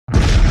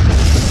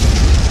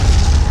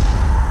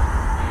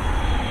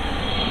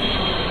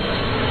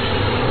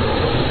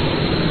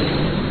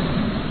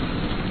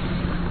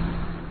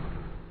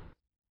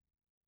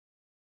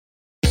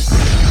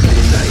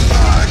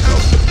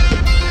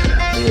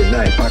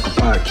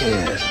Paco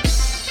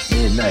Podcast.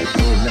 Midnight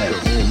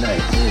Paco.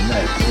 Midnight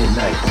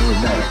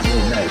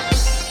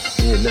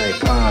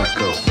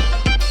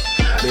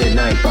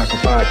Paco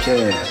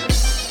Podcast.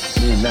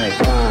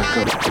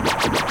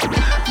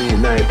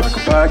 Midnight Paco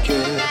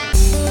Podcast.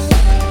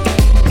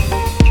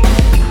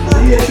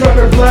 See a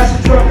trucker, flash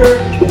a trucker.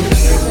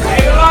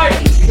 Hey,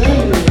 light.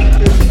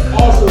 Senator is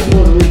also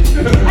Puerto Rican.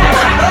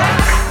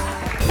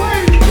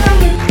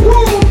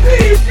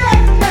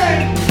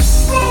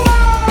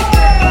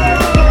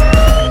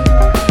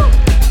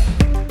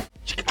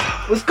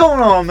 What's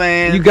going on,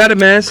 man? You got it,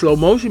 man. Slow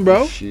motion,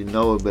 bro. You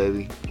know it,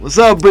 baby. What's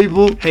up,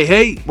 people?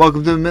 Hey.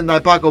 Welcome to the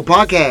Midnight Paco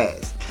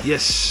Podcast.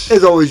 Yes.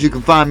 As always, you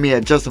can find me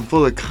at Justin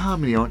Fuller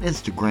Comedy on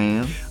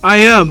Instagram. I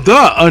am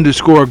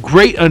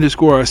 _great_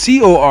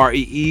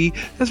 COREE.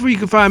 That's where you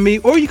can find me,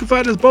 or you can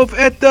find us both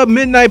at the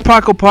Midnight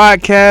Paco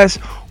Podcast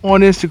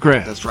on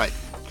Instagram. That's right.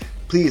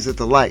 Please hit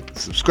the like,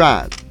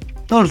 subscribe,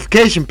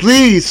 notification,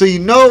 please, so you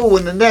know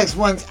when the next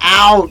one's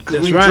out.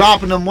 Because we're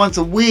dropping them once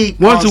a week.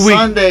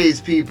 Sundays,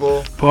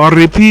 people.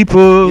 Party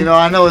people. You know,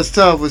 I know it's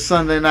tough with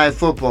Sunday night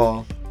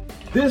football.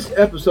 This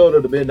episode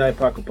of the Midnight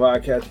Paco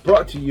Podcast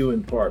brought to you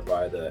in part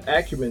by the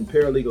Acumen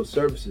Paralegal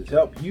Services.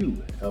 Help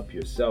you help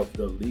yourself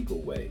the legal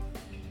way.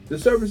 The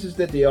services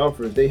that they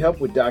offer is they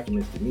help with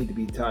documents that need to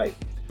be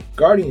typed,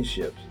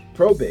 guardianships,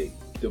 probate,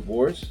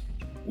 divorce,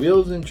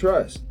 wills and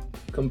trust,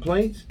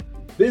 complaints,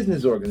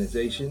 business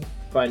organization,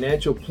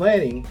 financial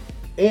planning,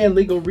 and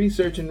legal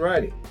research and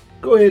writing.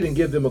 Go ahead and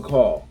give them a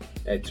call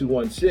at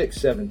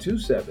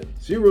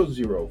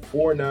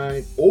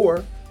 216-727-0049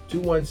 or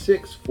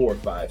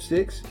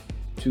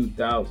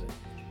 216-456-2000.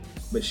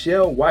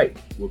 Michelle White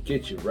will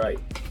get you right.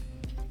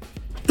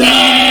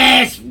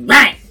 That's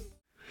right.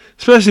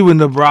 Especially when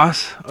the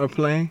Bras are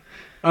playing.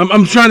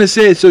 I'm trying to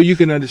say it so you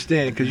can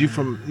understand, because you're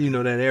from,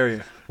 that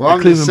area. Well,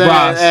 I'm just saying,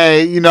 Bras.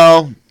 hey,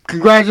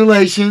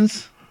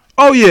 congratulations.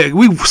 Oh, yeah.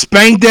 We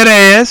spanked that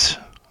ass.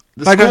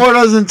 The score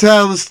doesn't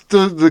tell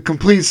the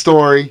complete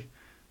story,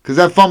 because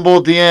that fumble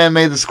at the end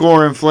made the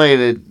score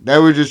inflated. They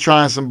were just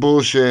trying some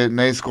bullshit, and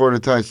they scored a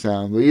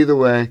touchdown. But either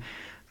way,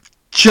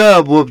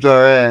 Chubb whooped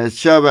our ass.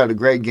 Chubb had a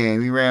great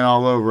game. He ran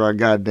all over our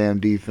goddamn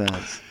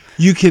defense.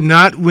 You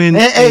cannot win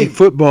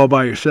football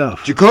by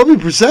yourself. Jacoby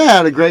Brissett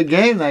had a great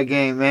game that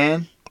game,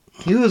 man.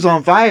 He was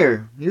on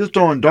fire. He was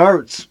throwing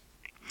darts.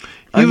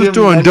 I give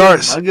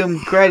him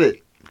credit.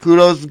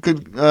 Kudos to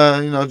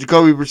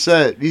Jacoby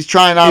Brissett. He's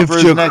trying out for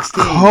his next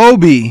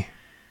team.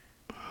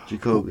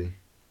 Jacoby.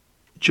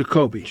 He's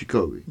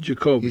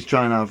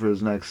trying out for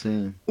his next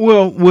team.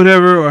 Well,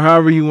 whatever or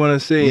however you want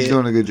to say He's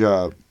doing a good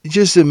job.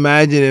 Just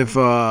imagine if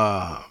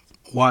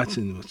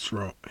Watson was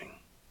throwing.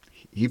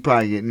 He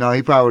probably would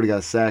have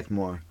got sacked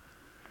more.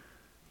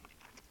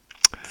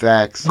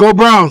 Facts. Go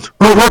Browns.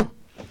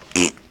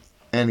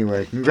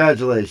 Anyway,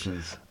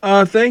 congratulations.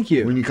 Thank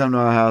you. When you come to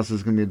our house,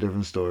 it's gonna be a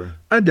different story.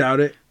 I doubt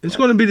it. It's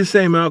going to be the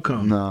same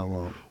outcome.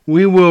 No,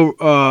 it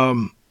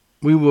won't.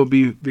 We will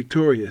be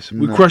victorious.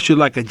 We crush you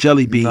like a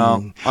jelly bean.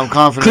 No, I'm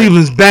confident.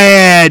 Cleveland's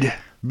bad.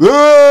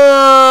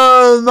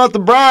 Not the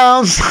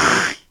Browns.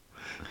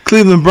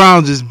 Cleveland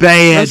Browns is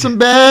bad. There's some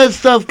bad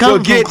stuff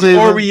coming from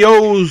Cleveland.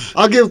 Oreos.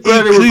 I'll give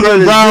credit where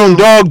Cleveland Brown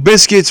dog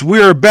biscuits.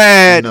 We're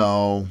bad.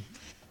 No.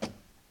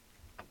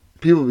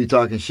 People be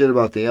talking shit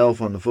about the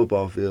elf on the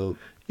football field.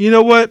 You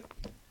know what?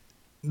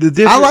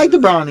 I like the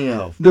brownie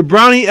elf. The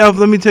brownie elf,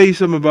 let me tell you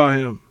something about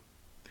him.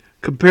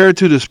 Compared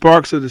to the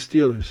Sparks of the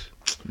Steelers.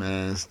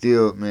 Man, the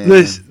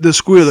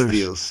Squealers.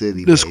 Steel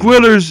City. The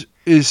Squealers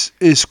is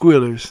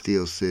Squealers.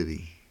 Steel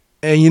City.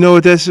 And you know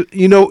what that's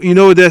you know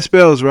what that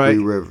spells, right?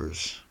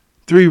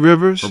 Three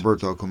Rivers.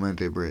 Roberto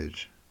Clemente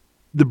Bridge.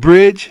 The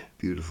bridge?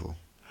 Beautiful.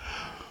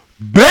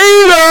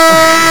 Beta!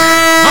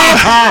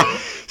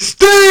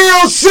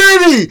 Steel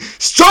City!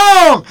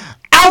 Strong!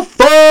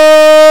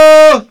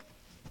 Alpha!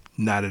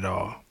 Not at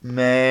all.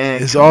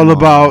 Man. It's all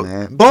about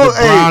the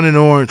brown and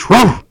orange.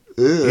 Woo!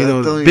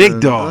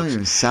 Big dogs. Don't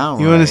even sound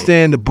you right.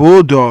 understand? The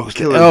Bulldogs.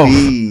 Killer the elf.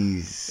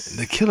 bees.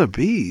 The killer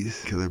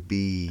bees. Killer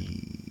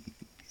bees.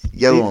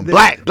 Yellow and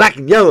black. Black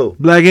and yellow.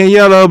 Black and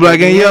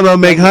yellow.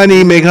 Make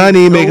honey.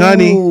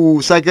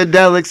 Ooh,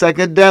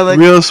 psychedelic.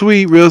 Real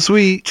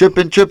sweet.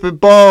 Trippin'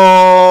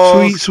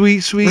 balls.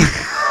 Sweet.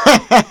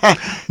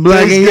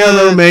 Black and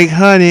yellow make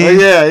honey. Oh,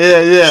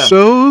 yeah.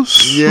 So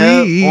sweet.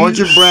 Yeah, orange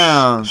and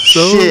brown.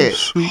 So shit.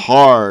 Sweet.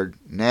 Hard.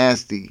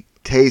 Nasty.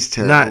 Taste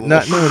terrible. No.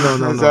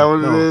 Is that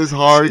what it is?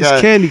 Hard.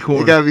 It's candy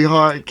corn. It gotta be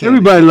hard.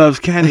 Everybody loves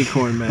candy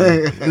corn,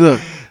 man. Look.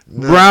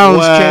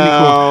 Brown's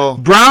candy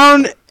corn.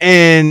 Brown,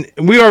 and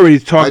we already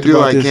talked about this.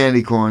 I do like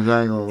candy corns,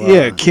 I ain't gonna lie.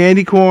 Yeah,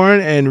 candy corn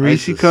and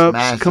Reese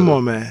Cups. Come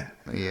on, man.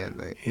 Yeah,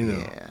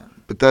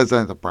 but those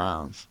aren't the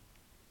Browns.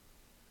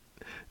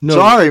 No,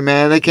 sorry,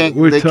 man. They can't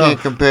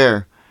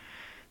compare.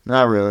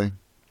 Not really.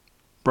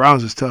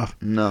 Browns is tough.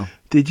 No.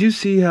 Did you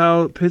see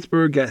how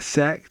Pittsburgh got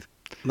sacked?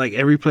 Like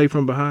every play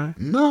from behind?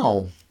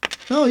 No,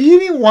 you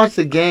didn't even watch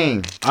the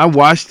game. I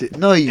watched it.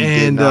 No, you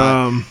did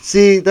not.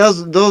 See,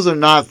 those are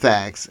not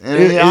facts.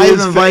 And I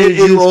even invited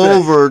you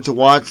over to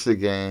watch the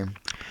game.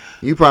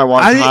 You probably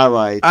watched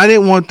highlights. I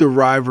didn't want the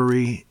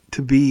rivalry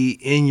to be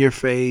in your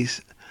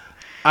face.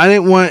 I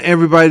didn't want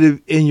everybody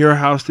in your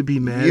house to be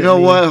mad. You know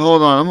what?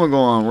 Hold on. I'm gonna go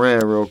on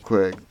red real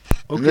quick.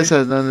 Okay. And this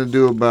has nothing to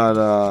do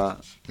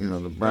about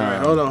the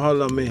Browns. All right,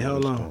 hold on, man.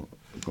 Hold on.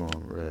 Go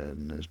on red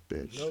in this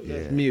bitch. Nope, yeah.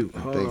 that's mute.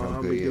 Hold on,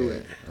 how we do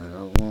it?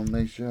 I want to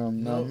make sure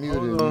I'm not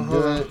muted.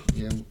 hold on.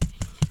 Yeah.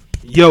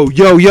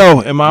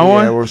 Yo. Am I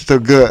on? Yeah, we're still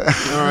good. All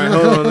right,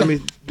 hold on. Let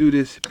me do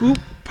this. Boop,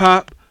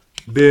 pop,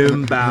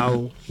 bim,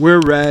 bow.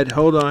 We're red.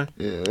 Hold on.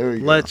 Yeah, there we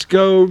go. Let's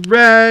go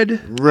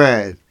red.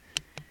 Red.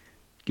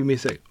 Give me a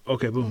sec.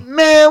 Okay, boom.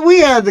 Man, we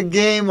had the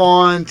game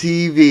on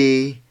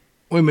TV.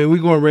 Wait a minute. We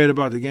going red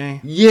about the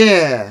game?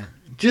 Yeah.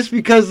 Just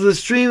because of the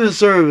streaming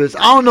service.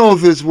 I don't know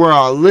if it's where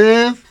I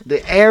live,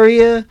 the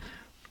area,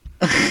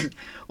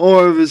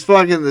 or if it's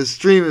fucking the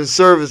streaming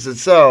service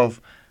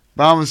itself.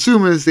 But I'm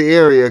assuming it's the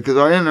area because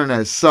our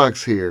internet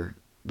sucks here.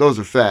 Those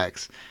are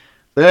facts.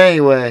 But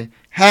anyway,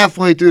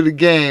 halfway through the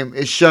game,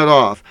 it shut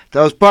off.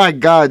 That was probably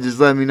God just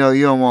letting me know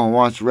you don't want to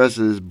watch the rest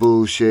of this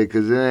bullshit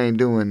because it ain't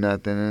doing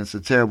nothing and it's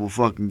a terrible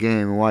fucking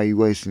game and why you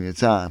wasting your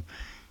time.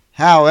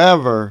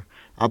 However,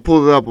 I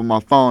pulled it up on my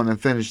phone and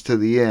finished to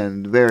the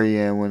end, the very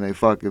end, when they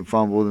fucking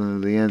fumbled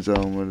into the end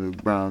zone when the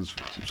Browns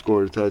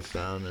scored a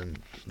touchdown, and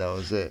that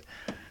was it.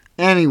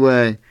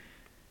 Anyway,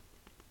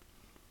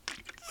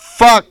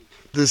 fuck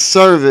the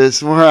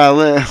service where I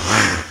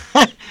live.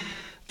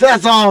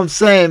 That's all I'm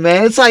saying,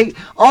 man. It's like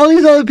all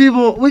these other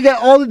people, we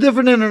got all the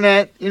different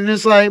internet, and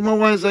it's like, my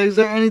wife's like, is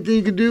there anything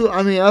you can do?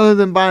 I mean, other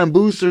than buying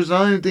boosters,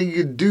 I don't even think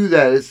you could do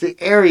that. It's the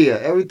area.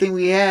 Everything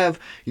we have,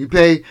 you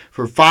pay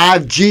for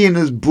 5G in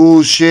this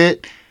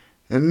bullshit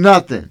and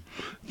nothing.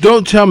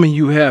 Don't tell me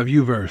you have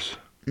Uverse.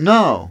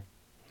 No.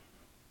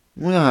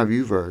 We don't have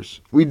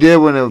Uverse. We did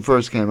when it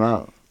first came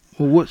out.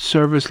 Well, what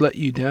service let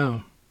you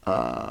down?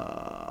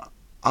 I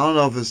don't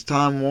know if it's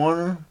Time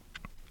Warner.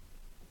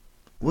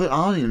 I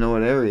don't even know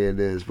what area it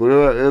is. But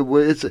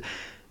it's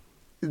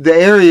the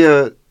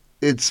area.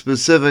 It's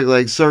specific.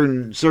 Like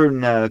certain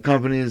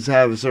companies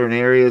have a certain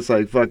area. It's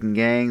like fucking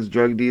gangs,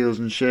 drug deals,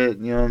 and shit.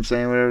 You know what I'm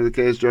saying? Whatever the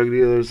case, drug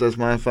dealers. That's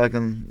my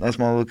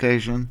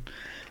location.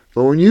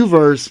 But when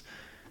Uverse,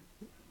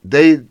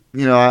 they,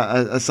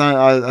 I signed.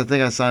 I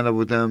think I signed up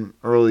with them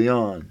early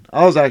on.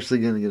 I was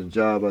actually gonna get a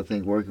job. I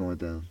think working with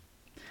them.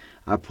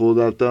 I pulled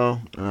up though,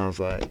 and I was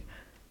like.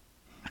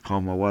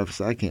 Called my wife and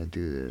said, I can't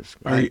do this.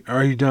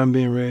 Are you done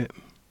being red?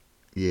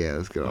 Yeah,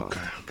 let's get off.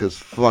 Because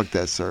fuck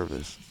that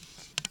service.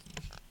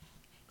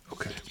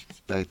 Okay.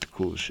 Back to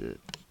cool shit.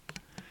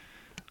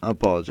 I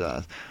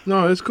apologize.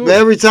 No, it's cool. But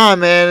every time,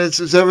 man,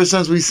 it's ever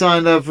since we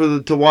signed up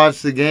to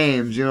watch the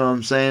games, you know what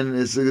I'm saying?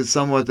 It's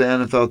somewhat the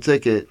NFL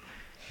ticket.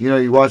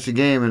 You watch the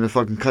game and it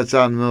fucking cuts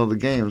out in the middle of the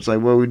game. It's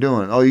like, what are we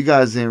doing? Oh, you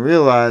guys didn't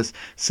realize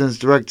since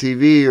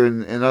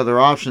DirecTV and other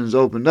options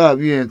opened up,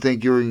 you didn't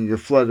think you're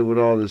flooded with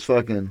all this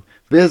fucking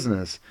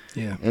business.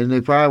 Yeah. And they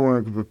probably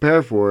weren't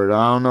prepared for it.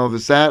 I don't know if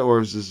it's that or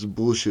if it's just a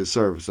bullshit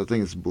service. I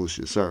think it's a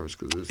bullshit service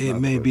because it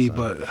may be,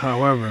 but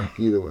however,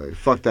 either way,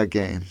 fuck that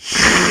game.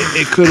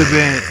 It could have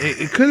been.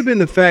 It could have been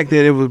the fact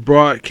that it was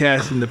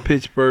broadcasting the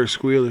Pittsburgh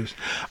Squealers.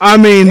 I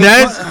mean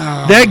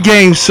that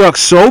game sucked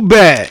so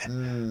bad.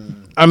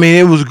 I mean,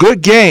 it was a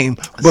good game,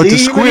 but the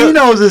Squealers... He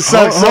knows it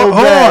sucks so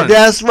bad.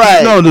 That's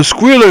right. No, the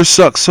Squealers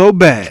suck so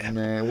bad.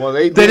 Man, well,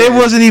 they did. That it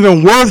wasn't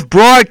even worth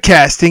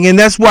broadcasting, and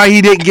that's why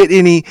he didn't get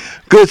any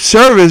good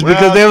service,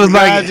 because they was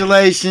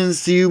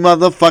congratulations to you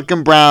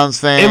motherfucking Browns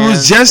fans. It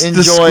was just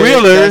the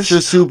Squealers. That's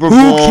your Super Bowl.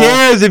 Who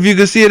cares if you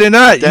can see it or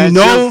not? That's you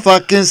know your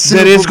fucking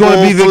Super that it's going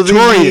to be Bowl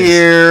victorious. For the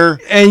year.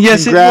 And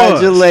yes,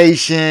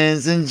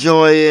 congratulations.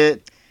 Enjoy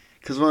it.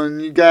 Because when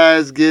you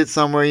guys get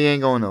somewhere, you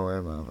ain't going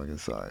nowhere, motherfucking.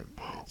 Sorry.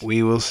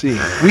 We will see.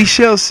 We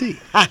shall see.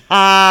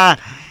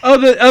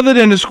 Other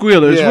than the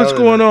Squealers, what's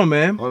going on,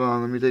 man? Hold on,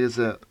 let me take a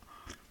sip.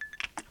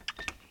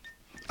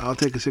 I'll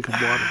take a sip of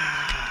water.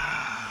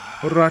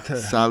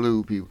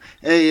 Salud, people.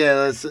 Hey, yeah,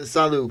 let's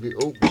salud,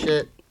 people. Oh,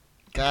 shit.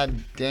 God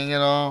dang it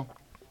all.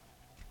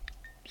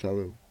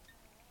 Salud.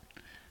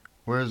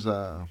 Where's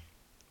my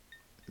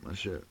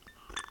shit?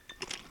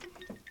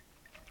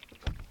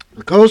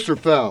 The coaster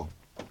fell.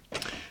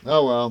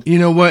 Oh, well. You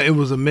know what? It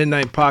was a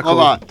midnight Paco. Hold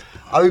on.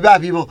 I'll be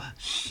back, people.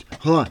 Shh,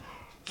 hold on.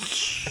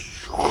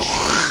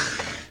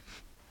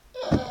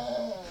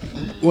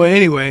 Well,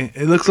 anyway,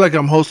 it looks like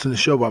I'm hosting the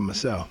show by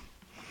myself.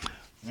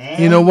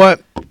 Man, you know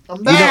what?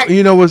 I'm back.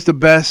 You know what's the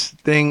best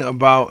thing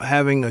about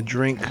having a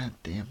drink? God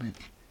damn it.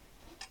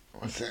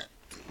 What's that?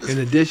 In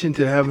addition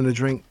to having a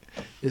drink,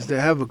 is to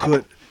have a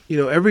good...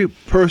 every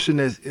person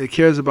that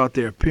cares about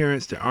their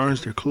appearance, their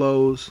arms, their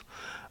clothes...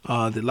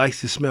 that likes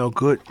to smell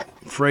good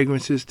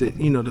fragrances,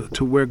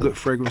 to wear good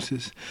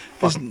fragrances.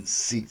 Fucking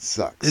seat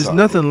sucks. There's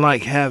nothing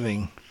like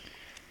having,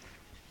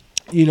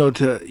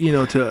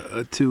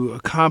 to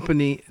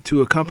accompany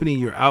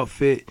your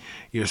outfit,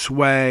 your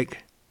swag,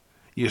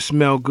 your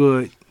smell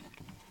good,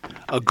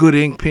 a good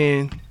ink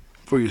pen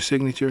for your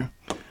signature,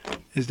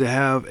 is to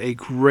have a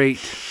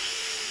great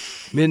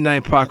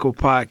Midnight Paco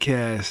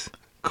podcast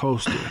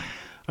coaster.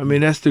 I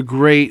mean, that's the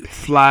great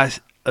fly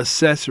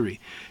accessory.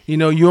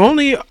 You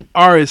only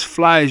are as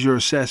fly as your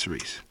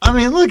accessories. I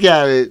mean, look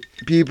at it,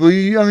 people.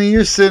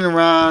 You're sitting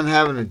around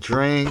having a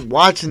drink,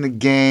 watching the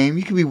game.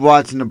 You could be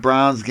watching the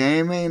Browns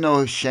game. Ain't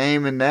no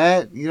shame in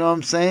that. You know what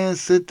I'm saying?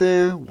 Sit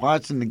there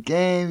watching the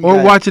game.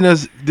 Or watching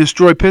us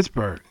destroy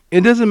Pittsburgh.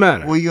 It doesn't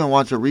matter. Well, you gonna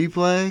watch a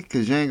replay?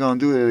 Cause you ain't gonna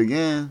do it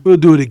again. We'll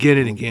do it again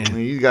and again. I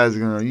mean, you guys are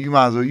gonna. You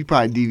might as well. You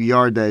probably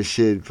DVR'd that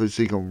shit so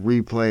you can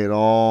replay it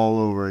all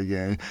over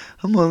again.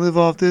 I'm gonna live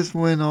off this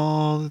win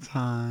all the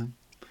time.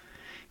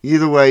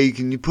 Either way,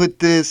 you put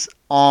this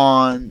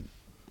on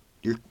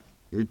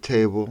your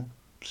table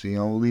so you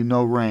don't leave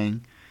no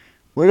ring.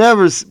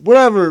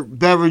 Whatever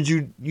beverage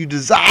you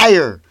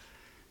desire,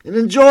 and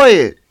enjoy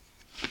it.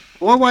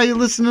 Or while you're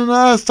listening to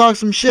us talk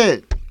some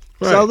shit.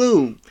 Right.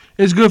 Salud.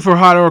 It's good for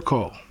hot or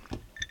cold.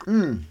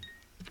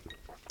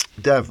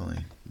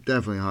 Definitely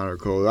hot or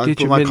cold. I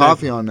put my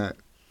coffee on that.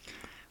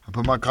 I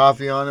put my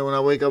coffee on it when I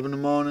wake up in the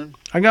morning.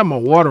 I got my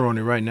water on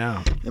it right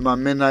now. In my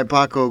midnight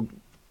Paco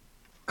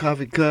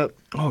coffee cup.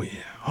 Oh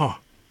yeah. Huh.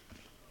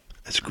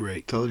 That's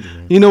great. Told you,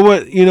 man. You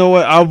know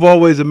what? I've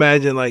always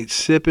imagined like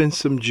sipping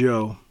some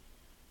Joe,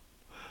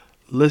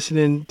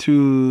 listening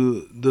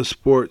to the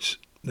sports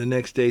the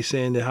next day,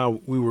 saying that how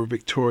we were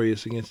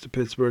victorious against the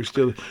Pittsburgh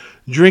Steelers,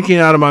 drinking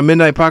out of my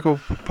Midnight Paco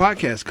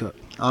podcast cup.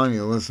 I don't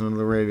even listen to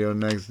the radio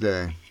next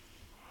day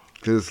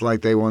because it's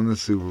like they won the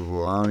Super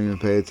Bowl. I don't even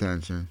pay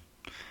attention.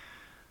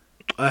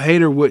 A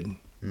hater wouldn't.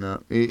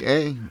 No.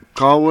 Hey,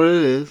 call what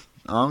it is.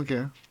 I don't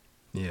care.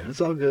 Yeah.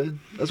 It's all good.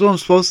 That's what I'm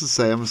supposed to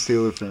say. I'm a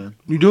Steeler fan.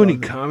 You do any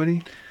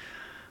comedy?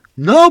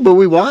 No, but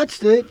we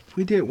watched it.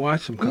 We did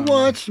watch some comedy.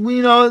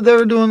 We watched, they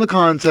were doing the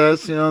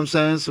contest, you know what I'm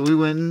saying? So we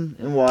went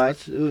and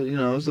watched. It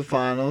was the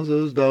finals. It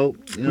was dope.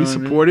 We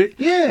supported.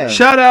 Yeah.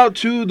 Shout out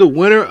to the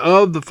winner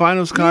of the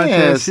finals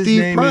contest. Yeah,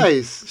 Steve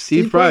Price.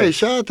 Steve Price.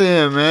 Shout out to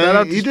him, man. Shout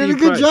out to He Steve did a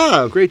good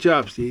job. Great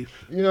job, Steve.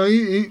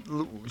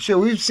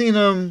 We've seen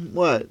him,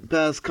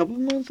 past couple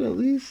months at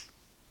least?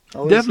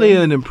 Definitely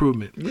an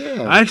improvement.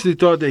 Yeah. I actually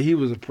thought that he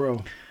was a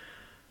pro.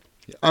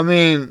 I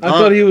mean, I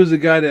thought he was the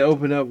guy that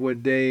opened up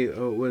with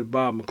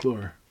Bob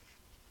McClure.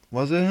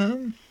 Was it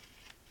him?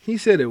 He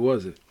said it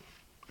wasn't.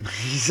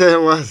 He said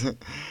it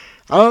wasn't.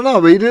 I don't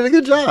know, but he did a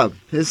good job.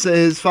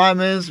 His 5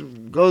 minutes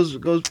goes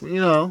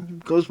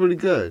pretty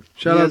good.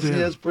 Shout out to him. He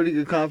has pretty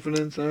good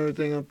confidence and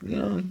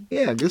everything.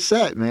 Yeah, good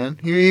set, man.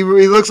 He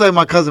looks like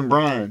my cousin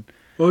Brian.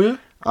 Oh yeah.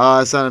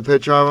 I signed a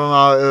picture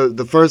of him.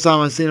 The first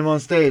time I seen him on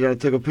stage, I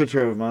took a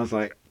picture of him. I was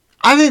like,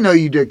 I didn't know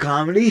you did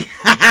comedy.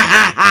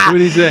 What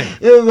did he say?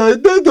 He was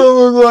like, that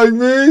don't look like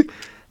me.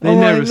 They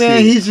never see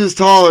it. He's just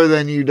taller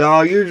than you,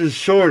 dog. You're just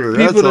shorter.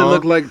 People that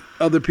look like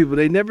other people,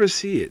 they never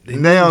see it. They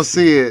don't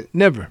see it.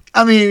 Never.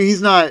 I mean,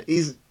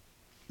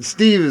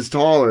 Steve is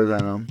taller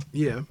than him.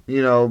 Yeah.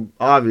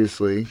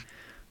 Obviously.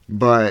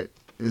 But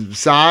his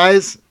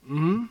size,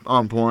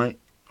 on point.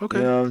 Okay.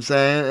 You know what I'm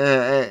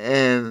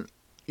saying?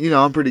 And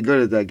I'm pretty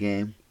good at that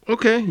game.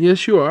 Okay.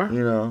 Yes, you are.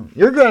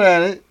 You're good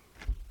at it.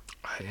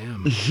 I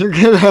am. You're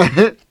good at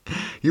it.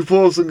 You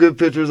pull up some good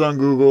pictures on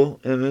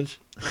Google Image.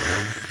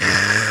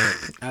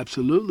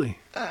 Absolutely.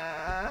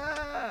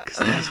 Because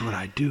that's what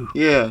I do.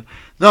 Yeah.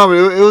 No, but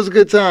it was a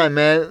good time,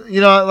 man.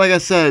 Like I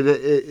said,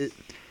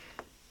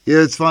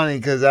 it's funny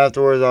because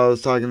afterwards I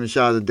was talking to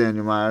Shout out to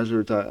Daniel Myers.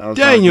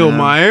 Daniel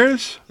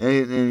Myers?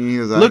 And he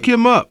was like... Look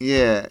him up.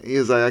 Yeah. He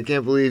was like, I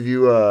can't believe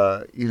you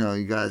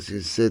guys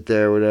just sit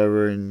there or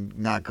whatever and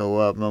not go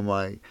up. And I'm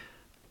like,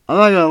 I'm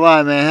not going to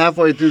lie, man.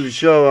 Halfway through the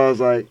show, I was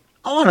like,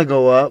 I want to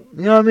go up.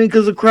 You know what I mean?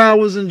 Because the crowd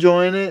was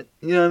enjoying it.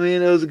 You know what I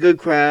mean? It was a good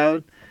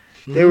crowd.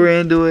 They were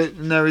into it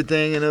and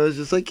everything, and it was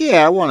just like,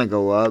 yeah, I want to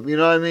go up. You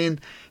know what I mean?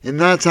 And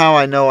that's how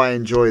I know I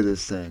enjoy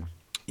this thing.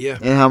 Yeah.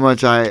 And how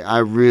much I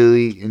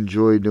really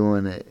enjoy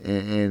doing it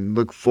and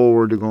look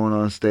forward to going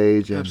on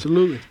stage. And,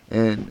 absolutely.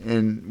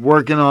 And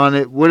working on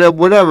it,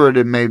 whatever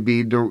it may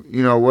be,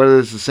 whether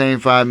it's the same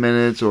 5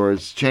 minutes or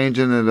it's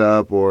changing it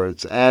up or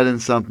it's adding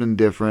something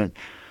different.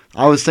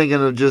 I was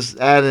thinking of just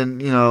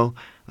adding,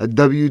 a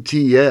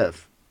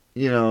WTF,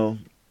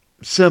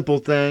 simple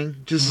thing,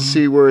 just to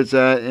see where it's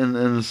at in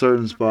a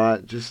certain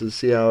spot, just to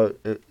see how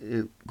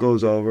it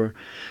goes over.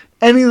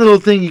 Any little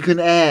thing you can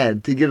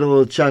add to get a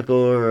little chuckle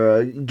or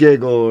a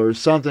giggle or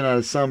something out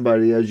of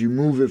somebody as you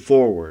move it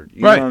forward.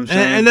 You right, know what I'm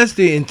saying? And that's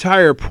the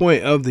entire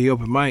point of the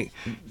open mic.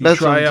 You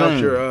try out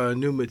your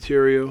new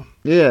material.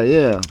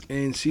 Yeah.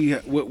 And see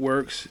what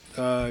works.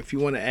 If you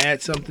want to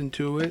add something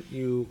to it,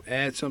 you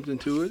add something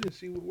to it and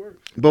see what works.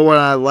 But what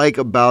I like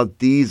about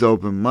these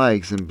open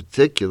mics in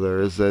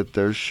particular is that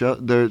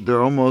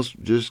they're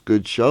almost just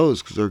good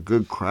shows because they're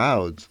good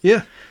crowds.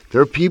 Yeah. There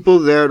are people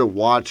there to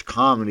watch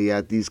comedy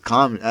at these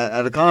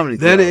at a comedy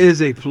club. That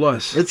is a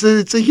plus. It's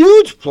a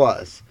huge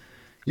plus.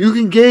 You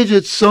can gauge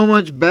it so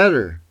much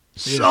better.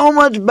 Yeah. So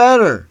much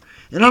better.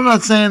 And I'm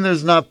not saying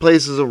there's not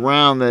places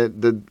around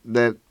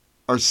that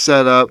are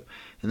set up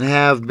and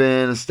have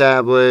been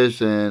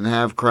established and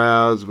have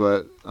crowds,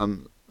 but like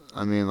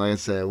I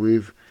said,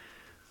 we've...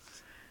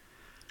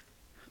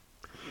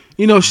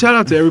 shout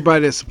out to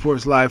everybody that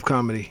supports live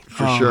comedy.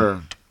 For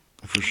sure.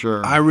 For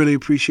sure. I really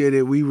appreciate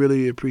it. We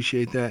really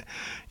appreciate that.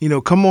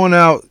 Come on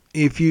out.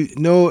 If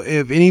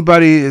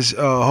anybody is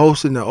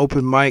hosting an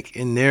open mic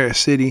in their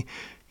city,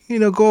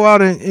 go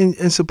out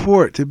and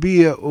support, to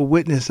be a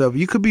witness of.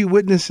 You could be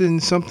witnessing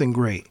something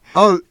great.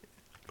 Oh,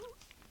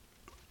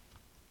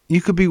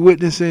 You could be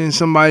witnessing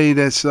somebody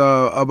that's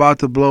about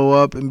to blow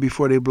up, and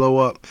before they blow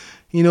up,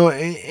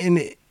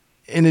 and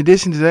in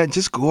addition to that,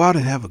 just go out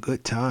and have a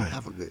good time.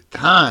 have a good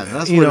time.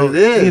 That's what it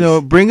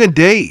is. Bring a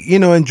date.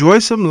 Enjoy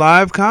some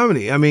live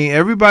comedy. I mean,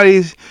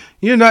 everybody's.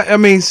 You're not. I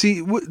mean,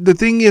 see, the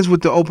thing is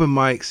with the open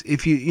mics,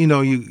 if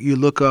you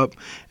look up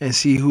and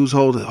see who's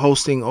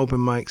hosting open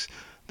mics.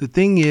 The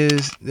thing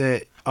is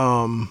that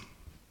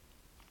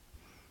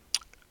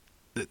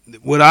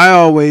what I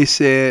always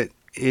said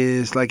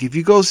is, like, if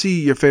you go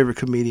see your favorite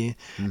comedian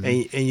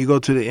and you go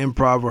to the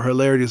Improv or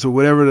Hilarities or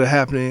whatever the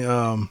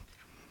happening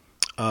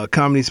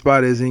comedy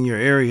spot is in your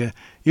area,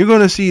 you're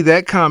going to see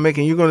that comic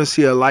and you're going to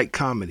see a light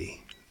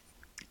comedy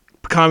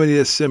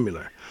that's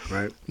similar.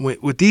 Right.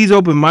 With these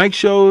open mic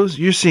shows,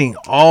 you're seeing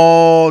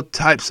all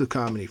types of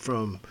comedy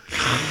from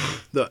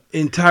the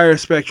entire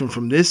spectrum,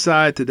 from this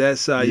side to that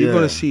side. You're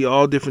going to see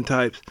all different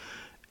types.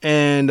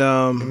 And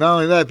not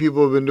only that,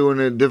 people have been doing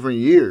it different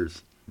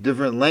years,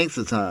 different lengths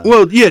of time.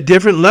 Well, yeah,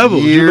 different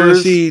levels. You're going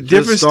to see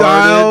different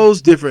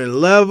styles, different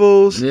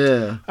levels.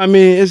 Yeah. I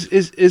mean,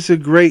 it's a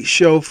great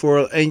show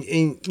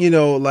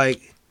and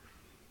like,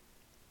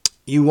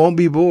 you won't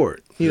be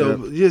bored.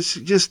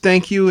 Just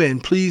thank you,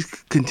 and please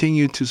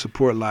continue to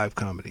support live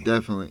comedy.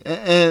 Definitely.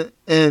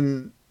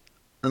 And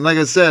like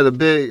I said, a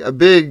big.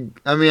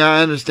 I mean,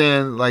 I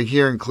understand, like,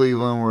 here in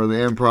Cleveland, where the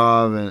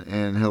Improv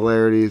and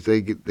Hilarities,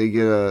 they get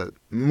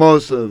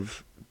most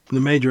of the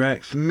major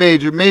acts.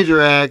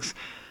 Major acts.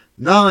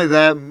 Not only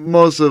that,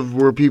 most of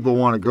where people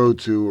want to go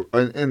to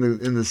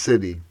in the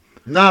city.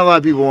 Not a lot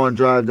of people want to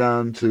drive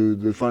down to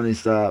the Funny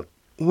Stop.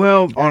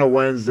 Well, on a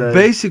Wednesday.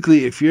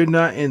 Basically, if you're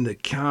not in the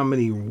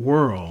comedy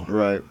world,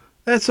 right,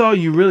 that's all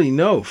you really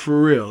know,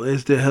 for real,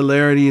 is the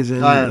Hilarities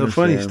and the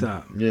Funny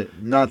Stop. Yeah,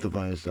 not the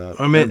Funny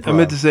Stop. I meant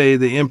to say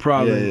the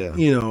Improv and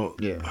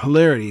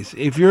Hilarities.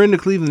 If you're in the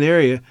Cleveland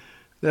area,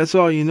 that's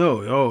all you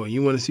know. Oh,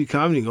 you want to see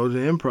comedy, go to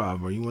the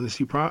Improv, or you want to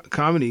see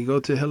comedy, go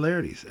to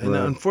Hilarities. And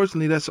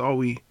unfortunately, that's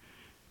all you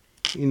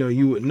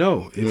would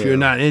know if you're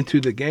not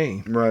into the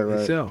game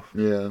itself.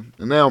 Yeah,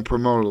 and they don't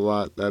promote a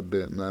lot that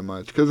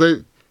much,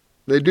 because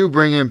they do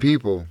bring in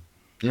people.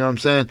 You know what I'm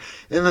saying?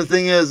 And the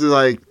thing is,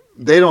 like,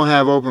 they don't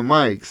have open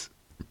mics,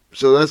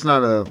 so that's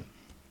not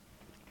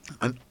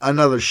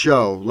another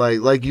show.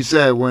 Like you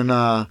said, when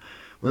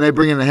they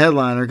bring in a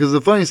headliner, because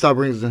the Funny Stop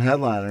brings in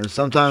headliners.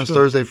 Sometimes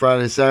Thursday,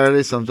 Friday,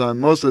 Saturday. Sometimes,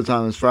 most of the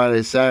time, it's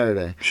Friday,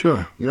 Saturday.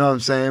 Sure. You know what I'm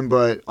saying?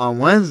 But on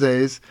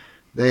Wednesdays,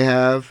 they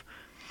have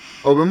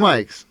open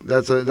mics.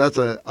 That's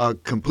a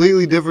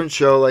completely different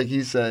show, like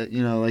you said,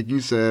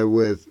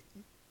 with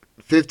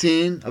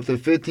 15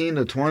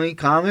 to 20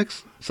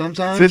 comics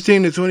sometimes.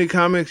 15 to 20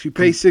 comics. You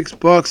pay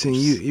 $6 and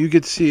you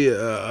get to see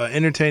a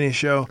entertaining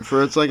show.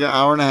 It's like an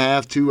hour and a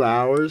half, 2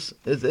 hours.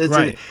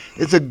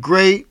 It's a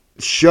great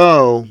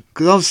show,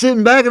 because I'm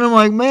sitting back and I'm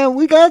like, man,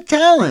 we got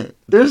talent.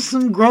 There's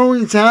some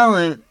growing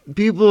talent.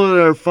 People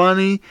that are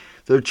funny.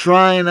 They're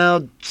trying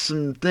out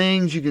some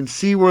things. You can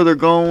see where they're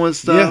going with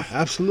stuff. Yeah,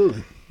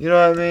 absolutely. You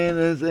know what I mean?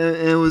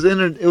 It was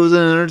an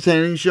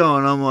entertaining show,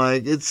 and I'm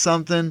like, it's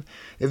something.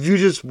 If you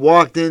just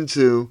walked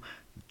into,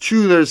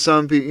 true, there's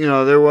some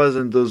people. There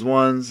wasn't those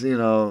ones. Because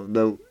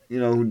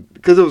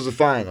it was the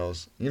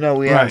finals.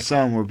 We have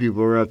some where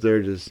people are up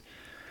there just,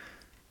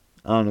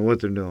 I don't know what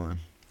they're doing.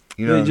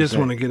 They just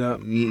want to get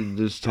up,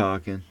 just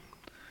talking.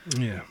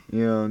 Yeah.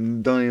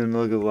 Don't even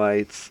look at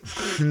lights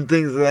and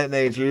things of that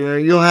nature.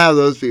 You'll have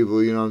those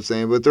people. You know what I'm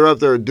saying? But they're up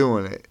there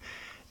doing it,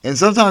 and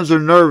sometimes they're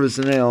nervous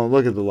and they don't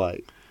look at the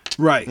light.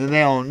 Right. And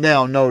they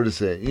don't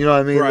notice it. You know what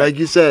I mean? Right. Like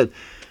you said,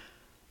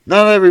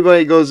 not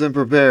everybody goes in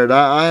prepared.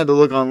 I had to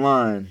look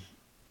online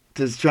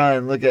to try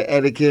and look at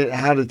etiquette,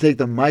 how to take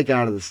the mic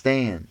out of the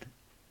stand.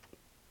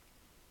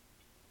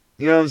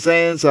 You know what I'm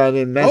saying? So I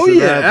didn't mess it up. Oh,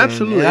 yeah,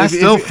 absolutely. And I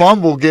still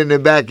fumble getting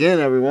it back in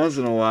every once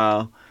in a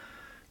while.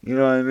 You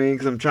know what I mean?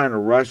 Because I'm trying to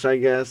rush, I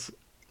guess.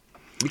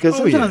 Because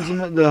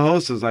sometimes the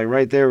host is like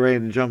right there ready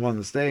to jump on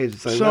the stage.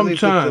 It's like,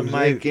 sometimes, let me put the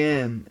mic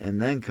in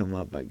and then come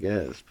up, I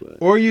guess. But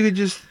or you could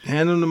just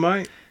hand them the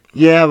mic.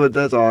 Yeah, but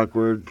that's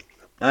awkward.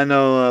 I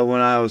know when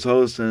I was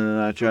hosting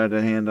and I tried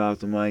to hand off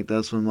the mic,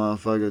 that's when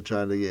motherfucker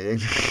tried to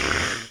get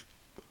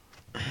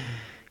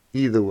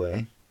either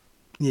way.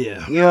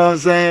 Yeah. You know what I'm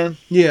saying?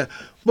 Yeah.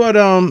 But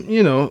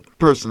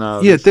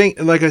personality. Yeah,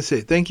 like I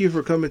said, thank you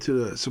for coming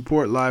to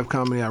support live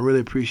comedy. I really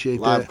appreciate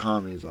that. Live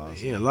comedy is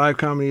awesome. Yeah, live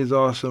comedy is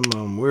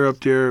awesome. We're up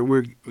there.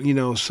 We're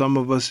some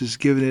of us is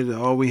giving it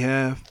all we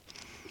have.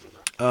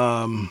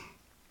 Some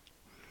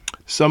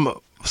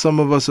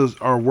of us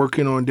are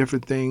working on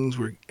different things.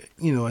 We're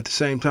at the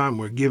same time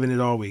we're giving it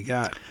all we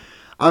got.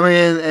 I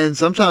mean, and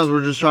sometimes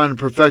we're just trying to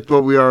perfect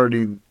what we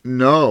already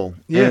know.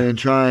 Yeah. And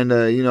trying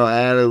to,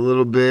 add a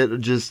little bit,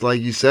 just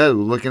like you said,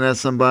 looking at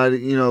somebody,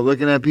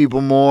 looking at people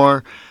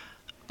more.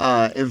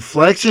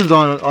 inflections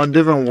on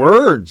different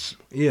words.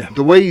 Yeah.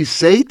 The way you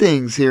say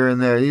things here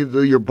and there,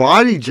 your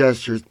body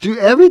gestures, dude,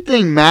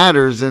 everything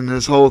matters in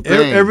this whole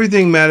thing.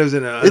 Everything matters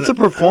It's a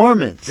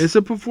performance. It's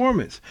a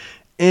performance.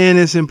 And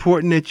it's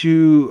important that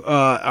you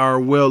are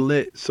well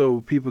lit so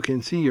people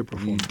can see your You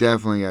performance.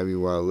 definitely gotta be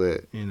well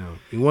lit. You know,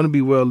 you want to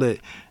be well lit.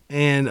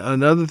 And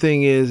another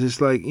thing is, it's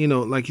like, you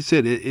know, like you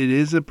said, it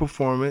is a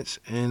performance,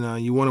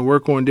 and you want to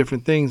work on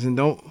different things, and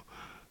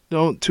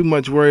don't too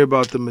much worry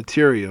about the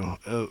material,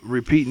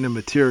 repeating the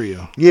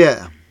material.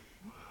 Yeah.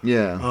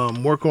 Yeah.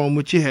 Work on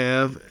what you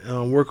have.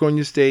 Work on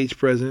your stage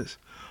presence.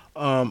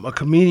 A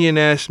comedian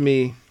asked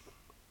me,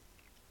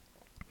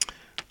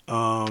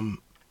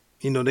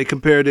 you know, they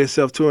compared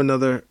themselves to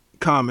another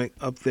comic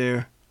up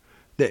there.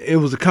 It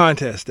was a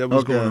contest that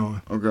was going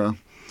on. Okay.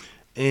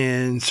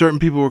 And certain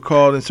people were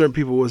called and certain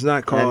people was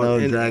not called. I know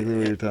exactly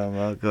what you're talking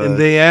about. Go And ahead.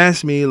 they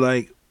asked me,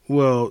 like,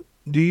 well,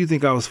 do you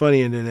think I was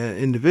funnier than that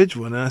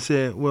individual? And I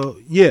said, well,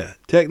 yeah,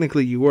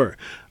 technically you were.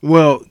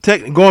 Well,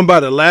 going by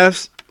the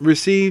laughs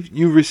received,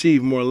 you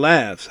received more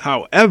laughs.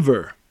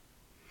 However,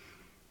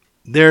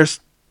 their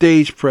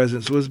stage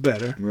presence was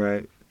better.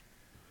 Right.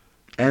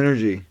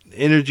 Energy.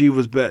 Energy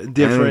was different,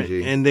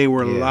 Energy. and they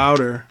were Yeah.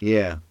 louder.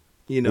 Yeah.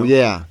 You know.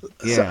 Yeah.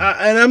 Yeah. So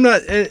and I'm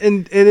not,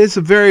 and it's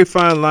a very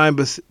fine line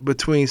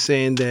between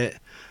saying that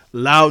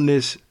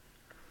loudness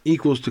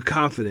equals to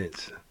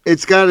confidence.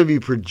 It's got to be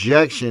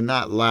projection,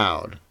 not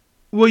loud.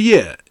 Well,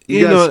 yeah,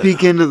 You got to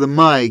speak into the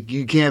mic.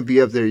 You can't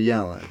be up there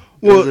yelling.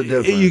 Well, There's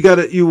a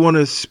difference. you want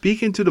to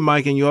speak into the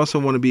mic, and you also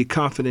want to be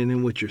confident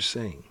in what you're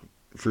saying.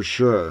 For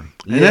sure.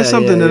 And that's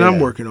something that I'm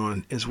working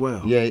on as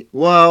well. Yeah.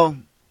 Well,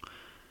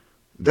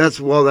 that's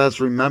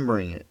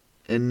remembering it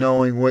and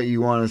knowing what you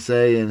want to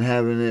say and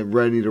having it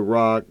ready to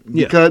rock.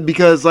 Yeah.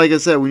 Because like I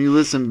said, when you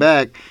listen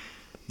back,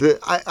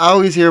 I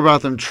always hear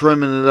about them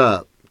trimming it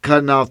up,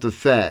 cutting off the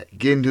fat,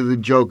 getting to the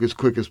joke as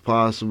quick as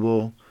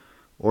possible,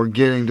 or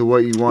getting to what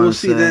you want to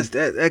say. Well, see,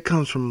 that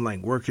comes from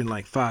like working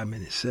like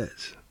 5-minute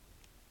sets.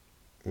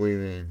 What do you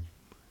mean?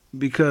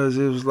 Because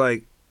it was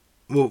like,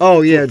 well,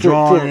 Oh yeah,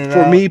 drawing it out.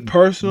 For me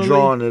personally,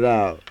 drawing it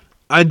out.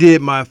 I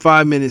did my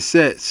 5-minute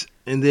sets,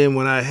 and then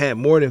when I had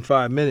more than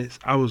 5 minutes,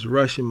 I was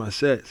rushing my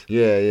sets,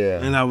 Yeah,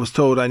 yeah. and I was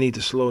told I need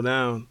to slow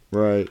down,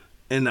 Right.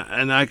 and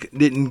I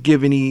didn't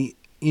give any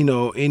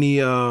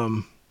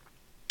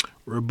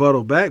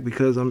rebuttal back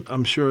because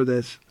I'm sure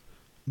that's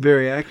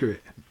very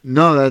accurate.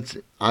 No,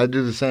 I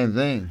do the same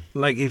thing.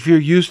 Like if you're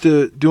used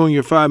to doing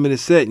your 5-minute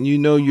set and you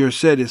know your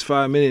set is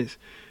 5 minutes,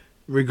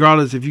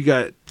 regardless if you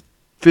got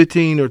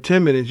 15 or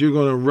 10 minutes, you're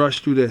gonna rush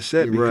through that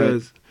set Right.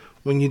 because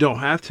when you don't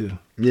have to.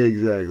 Yeah,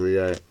 exactly.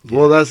 Yeah.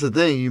 Well, that's the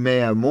thing. You may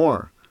have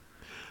more.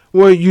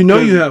 Well, you know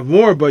you have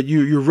more, but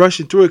you're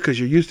rushing through it because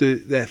you're used to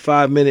that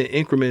 5-minute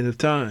increment of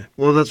time.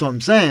 Well, that's what I'm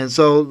saying.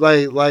 So,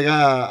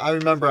 I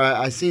remember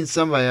I seen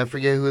somebody. I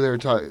forget who they were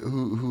talking.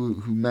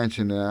 Who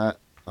mentioned that.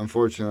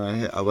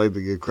 Unfortunately, I like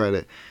to give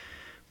credit,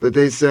 but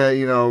they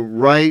said,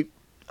 right.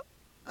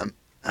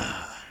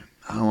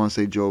 I don't want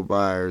to say Joe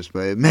Byers,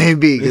 but it may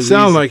be. It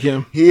sounds like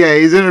him. Yeah,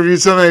 he's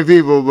interviewed so many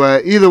people,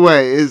 but either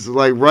way, it's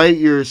like write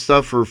your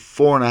stuff for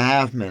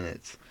 4.5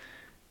 minutes,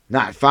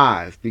 not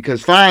 5,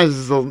 because 5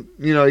 is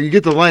you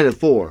get the light at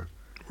 4.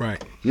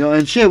 Right.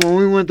 And shit, when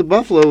we went to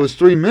Buffalo, it was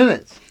 3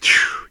 minutes.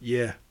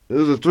 Yeah. It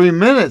was a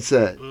 3-minute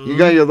set. Mm-hmm. You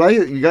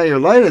got your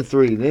light at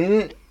 3, didn't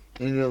it?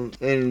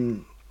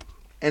 And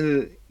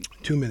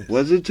 2 minutes.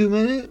 was it 2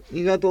 minutes?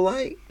 You got the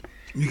light.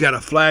 You got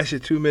a flash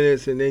at 2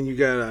 minutes, and then you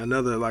got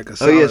another like a.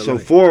 Oh yeah, solid so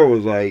light. 4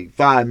 was like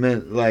 5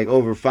 minutes, like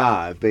over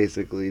 5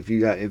 basically. If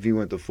you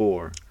went to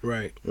 4,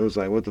 Right. it was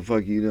like, what the fuck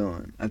are you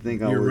doing? I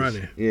think I You're was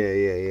running.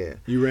 Yeah.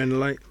 You ran the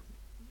light.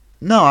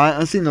 No,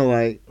 I seen the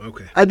light.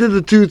 Okay. I did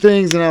the 2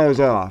 things and I was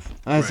off.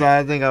 Right. So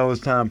I think I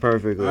was timed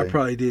perfectly. I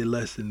probably did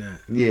less than that.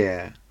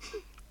 Yeah.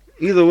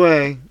 Either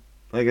way,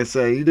 like I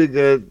say, you did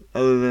good.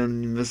 Other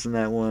than missing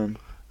that one.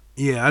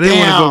 Yeah, I didn't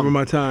want to go Damn. over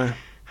my time.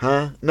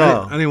 Huh?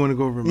 No. I didn't want to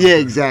go over my Yeah,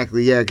 time.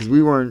 exactly. Yeah, because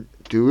we were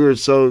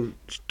so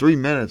 3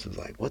 minutes was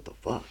like, what the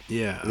fuck?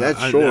 Yeah, That's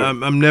short.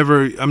 I'm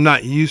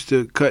not used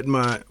to cutting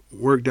my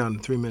work down to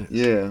 3 minutes.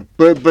 Yeah,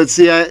 but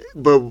see,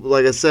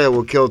 like I said,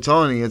 with Kill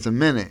Tony, it's a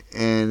minute,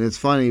 and it's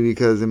funny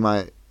because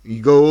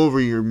you go over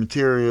your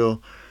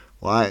material.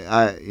 Well,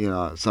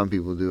 I some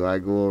people do. I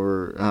go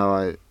over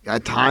how I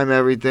time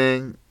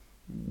everything.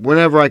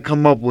 Whenever I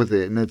come up with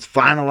it and it's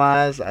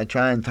finalized, I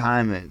try and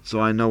time it so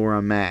I know where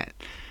I'm at.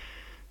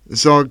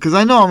 So, because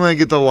I know I'm going to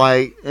get the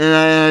light, and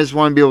I just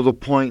want to be able to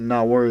point and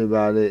not worry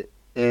about it,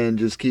 and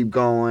just keep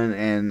going,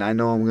 and I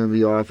know I'm going to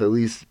be off at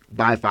least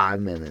by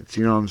 5 minutes,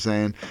 you know what I'm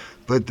saying?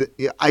 But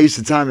I used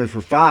to time it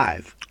for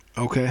 5.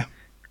 Okay.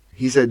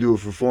 He said do it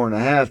for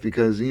 4.5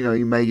 because,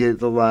 you may get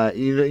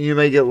you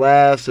may get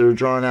laughs that are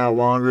drawn out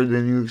longer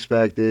than you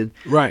expected.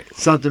 Right.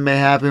 Something may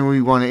happen where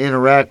you want to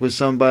interact with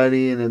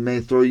somebody, and it may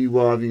throw you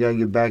off. You got to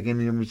get back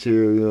into your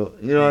material.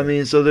 You know what I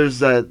mean? So there's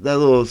that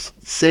little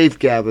safe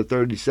gap of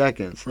 30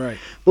 seconds. Right.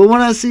 But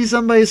when I see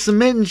somebody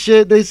submitting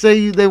shit, they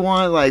say they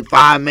want like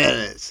 5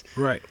 minutes.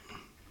 Right.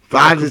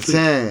 5 to complete-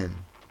 10.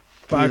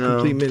 5 you know.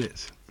 complete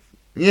minutes.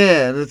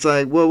 Yeah, and it's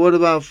like, well, what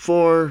about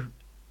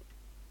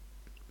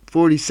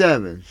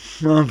 447?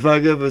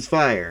 Motherfucker, if it's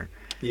fire.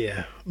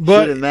 Yeah,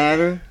 Should it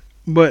matter?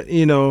 but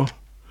That's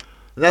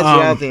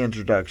without the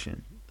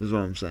introduction, is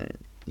what I'm saying.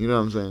 You know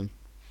what I'm saying?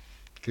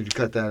 Could you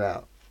cut that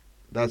out?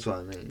 That's what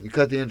I mean. You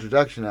cut the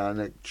introduction out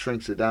and it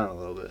shrinks it down a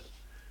little bit.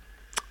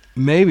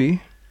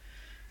 maybe.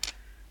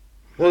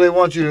 Well, they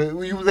want you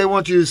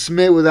to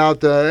submit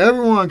without the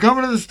everyone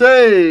coming to the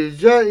stage.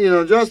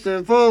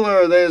 Justin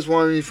Fuller. They just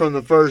want you from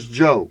the first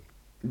joke,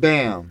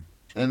 bam,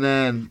 and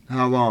then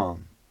how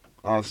long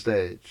off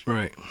stage.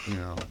 Right.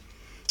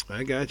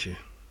 I got you.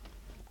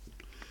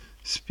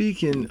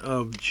 Speaking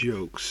of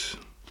jokes,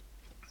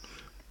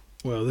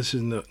 well, this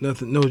is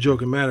no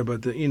joking matter,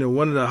 but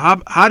one of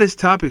the hottest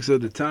topics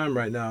of the time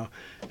right now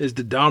is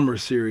the Dahmer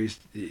series.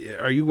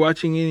 Are you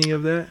watching any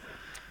of that?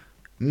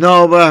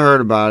 No, but I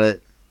heard about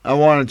it. I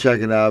want to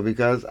check it out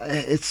because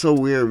it's so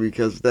weird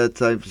because that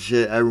type of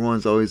shit,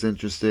 everyone's always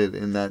interested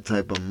in that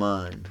type of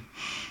mind.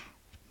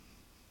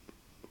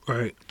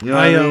 Right. You know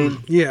what I mean?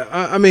 Yeah.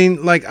 I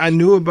mean, like, I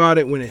knew about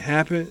it when it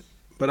happened,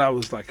 but I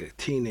was like a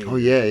teenager. Oh,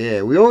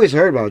 yeah. We always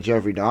heard about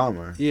Jeffrey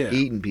Dahmer. Yeah.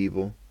 Eating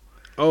people.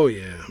 Oh,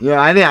 yeah.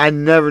 Yeah, I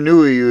never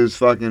knew he was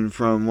fucking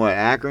from, what,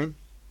 Akron?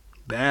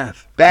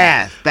 Bath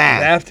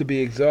to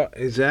be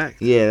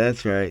exact. Yeah,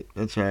 that's right.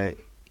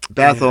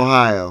 Bath, Yeah.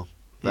 Ohio.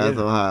 Bath,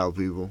 Yeah. Ohio,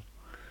 people.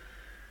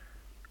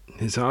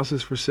 His house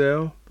is for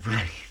sale?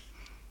 Right.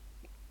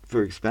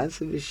 For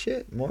expensive as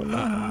shit. More than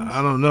I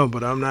don't know,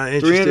 but I'm not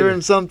interested. 300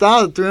 and some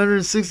thousand,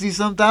 360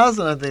 some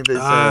thousand, I think they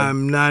said.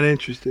 I'm not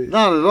interested.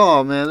 Not at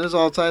all, man. There's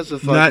all types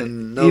of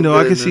fucking.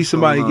 I can see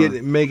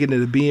somebody making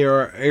it a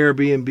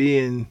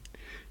Airbnb, and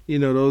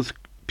those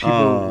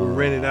people were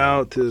rented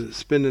out to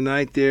spend the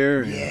night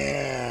there.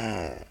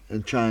 Yeah,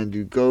 and try and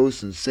do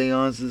ghosts and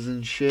seances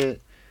and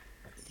shit.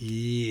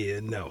 Yeah,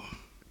 no.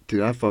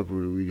 Dude, I fuck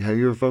with a Ouija. Have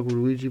you ever fucked with a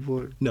Ouija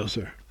board? No,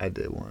 sir. I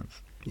did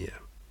once. Yeah.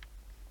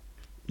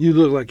 You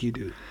look like you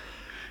do.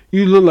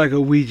 You look like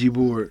a Ouija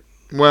board.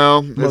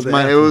 Well, it was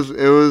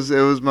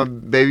my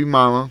baby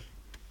mama.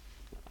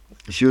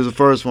 She was the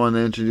first one to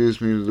introduce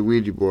me to the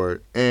Ouija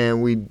board,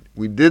 and we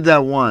did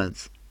that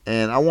once.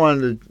 And I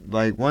wanted to,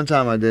 like, one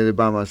time I did it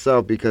by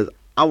myself because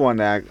I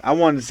wanted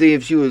to see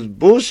if she was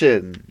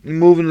bullshitting,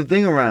 moving the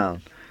thing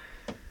around.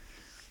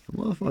 The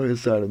motherfucker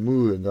started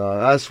moving,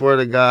 dog. I swear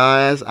to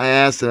God, I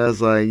asked it. I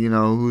was like,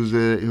 who's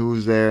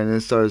there? And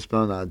it started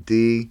spelling out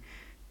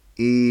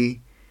D-E-V.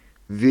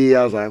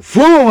 I was like,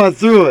 boom! I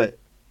threw it.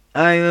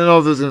 I didn't even know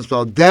if it was gonna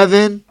spell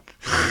Devin.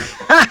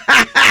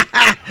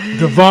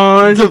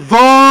 Devon.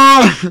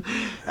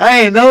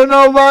 I ain't know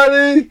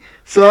nobody.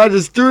 So I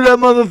just threw that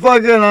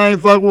motherfucker and I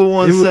ain't fuck with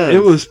one cent. It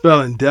was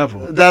spelling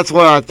devil. That's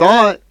what I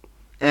thought.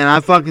 And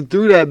I fucking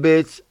threw that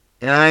bitch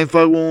and I ain't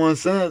fuck with 1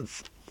 cent.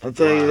 I'll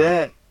tell you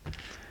that.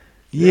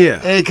 Yeah.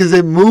 Hey, because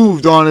it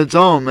moved on its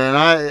own, man.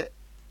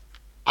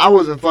 I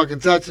wasn't fucking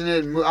touching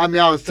it. I mean,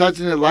 I was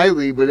touching it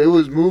lightly, but it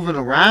was moving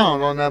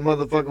around on that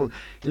motherfucker.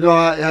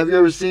 Have you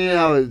ever seen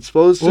how it's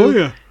supposed to? Oh,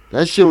 yeah.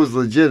 That shit was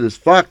legit as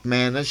fuck,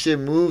 man. That shit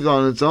moved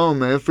on its own,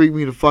 man. It freaked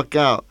me the fuck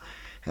out.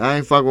 And I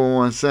ain't fucking with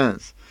 1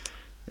 cent.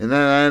 And then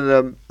I ended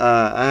up,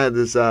 I had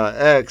this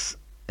ex,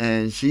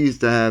 and she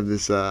used to have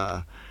this,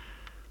 a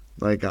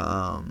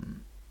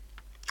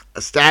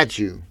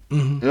statue.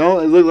 Mm-hmm.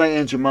 It looked like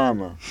Aunt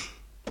Jemima.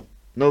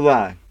 No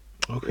lie.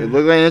 Okay. It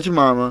looked like Aunt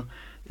Jemima,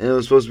 and it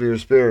was supposed to be her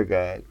spirit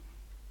guide,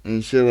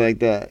 and shit like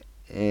that.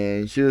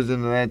 And she was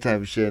into that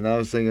type of shit, and I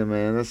was thinking,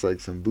 man, that's like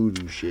some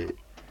voodoo shit.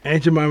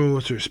 Aunt Jemima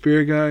was her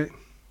spirit guide?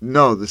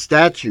 No, the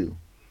statue.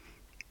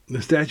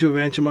 The statue of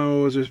Aunt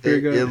Jemima was her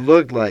spirit guide? It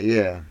looked like,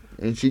 yeah.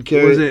 And she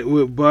carried... Was it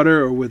with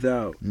butter or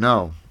without?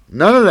 No.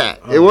 None of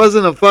that. Oh. It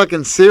wasn't a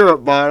fucking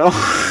syrup bottle.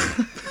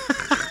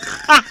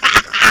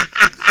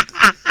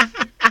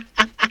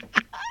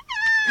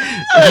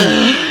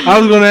 I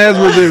was going to ask,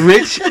 was it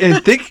rich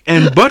and thick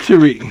and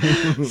buttery?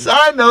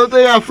 Side note,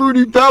 they got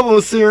Fruity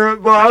Pebbles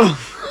syrup bottle.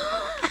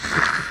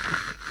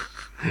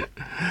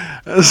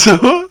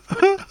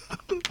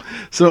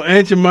 So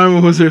Aunt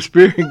Jemima was her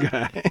spirit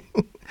guide.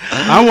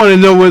 I want to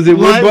know, was it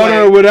with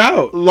butter or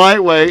without?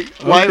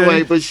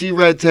 Lightweight, but she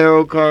read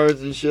tarot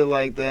cards and shit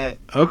like that.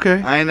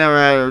 Okay. I ain't never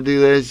had her do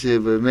that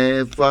shit, but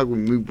man, fuck with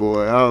me,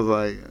 boy. I was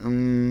like, I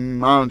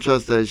don't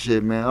trust that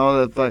shit, man.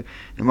 All that fuck.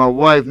 And my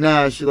wife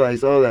now, she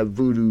likes all that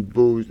voodoo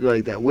bullshit,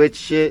 like that witch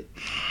shit.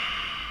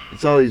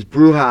 It's all these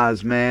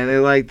brujas, man. They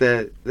like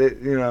that,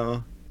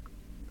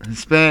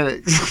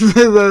 Hispanics.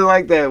 They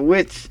like that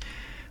witch.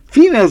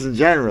 Females in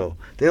general.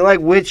 They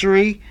like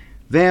witchery,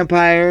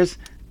 vampires,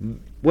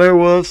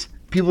 werewolves,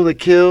 people to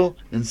kill,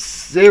 and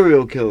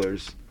serial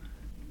killers.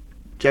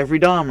 Jeffrey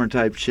Dahmer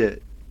type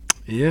shit.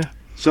 Yeah.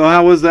 So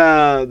how was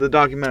the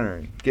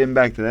documentary? Getting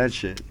back to that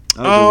shit.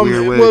 That was a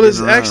weird way well, it's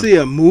actually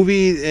a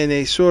movie, and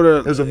they sort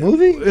of... It was a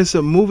movie? It's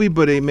a movie,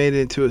 but they made it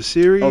into a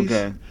series.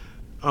 Okay.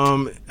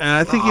 And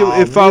I think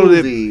it followed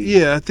movie. it...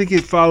 Yeah, I think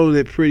it followed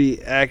it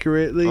pretty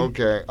accurately.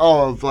 Okay.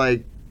 Oh, of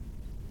like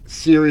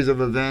series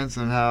of events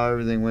and how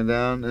everything went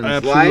down in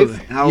its Absolutely.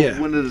 life? Yeah.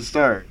 When did it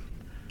start?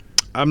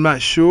 I'm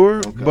not sure,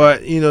 Okay.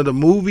 but the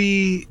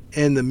movie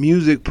and the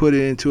music put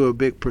it into a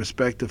big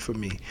perspective for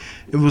me.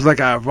 It was like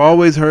I've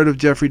always heard of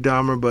Jeffrey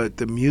Dahmer, but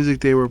the music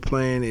they were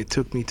playing, it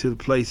took me to the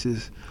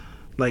places.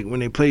 Like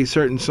when they played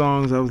certain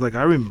songs, I was like,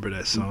 I remember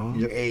that song.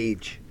 Your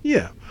age.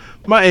 Yeah,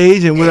 my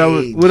age and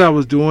Age. what I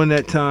was doing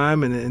that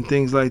time and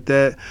things like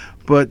that.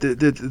 But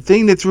the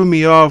thing that threw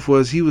me off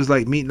was he was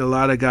like meeting a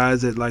lot of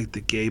guys at like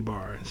the gay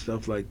bar and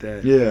stuff like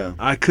that. Yeah.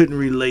 I couldn't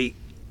relate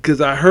because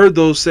I heard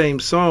those same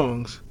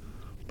songs,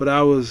 but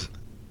I was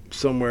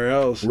somewhere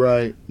else,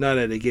 Right. not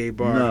at a gay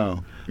bar.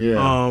 No.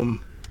 Yeah. And-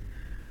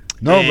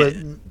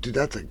 but dude,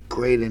 that's a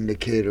great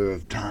indicator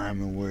of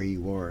time and where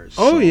you were.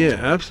 Oh So- yeah,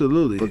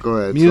 absolutely. But go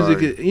ahead. Music,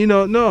 sorry.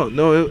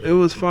 no, it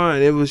was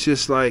fine. It was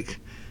just like,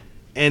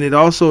 and it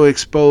also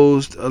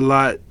exposed a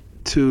lot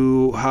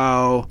to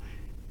how,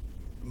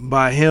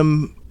 by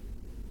him,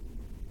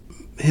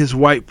 his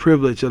white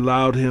privilege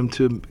allowed him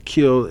to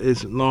kill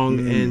as long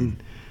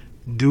and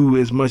do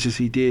as much as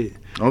he did.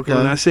 Okay.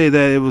 When I say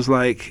that, it was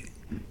like,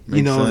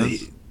 Makes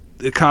sense.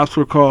 the cops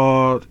were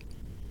called,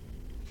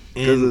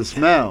 Because of the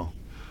smell.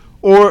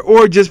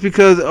 or just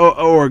because,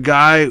 or a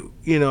guy,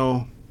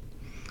 that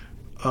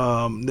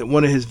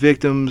one of his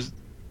victims,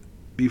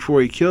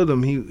 before he killed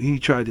him, he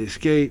tried to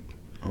escape.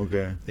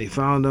 Okay. They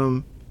found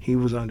him. He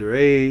was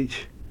underage.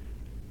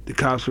 The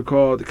cops were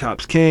called. The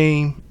cops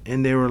came,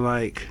 and they were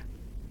like,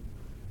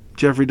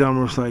 Jeffrey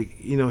Dahmer was like,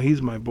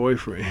 he's my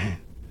boyfriend,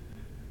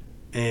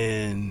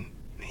 and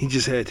he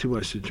just had too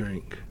much to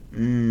drink.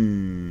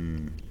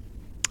 You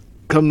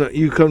come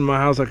to my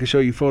house, I can show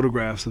you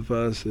photographs of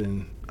us.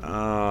 And Oh,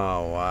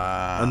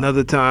 wow.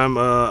 another time,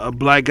 a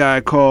black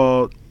guy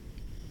called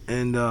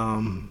and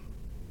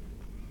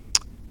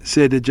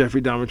said that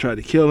Jeffrey Dahmer tried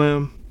to kill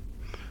him.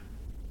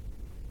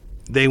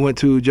 They went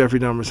to Jeffrey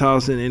Dahmer's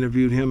house and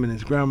interviewed him and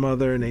his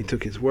grandmother, and they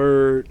took his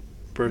word.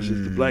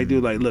 Versus the black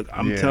dude, like, look,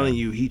 I'm telling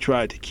you, he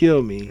tried to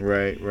kill me.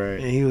 Right.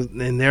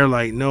 And they're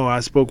like, no, I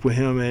spoke with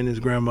him and his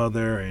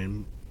grandmother,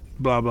 and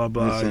blah blah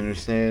blah.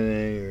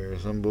 Misunderstanding or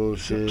some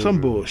bullshit. Some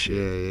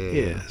bullshit.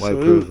 Yeah. Yeah, White so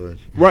it privilege.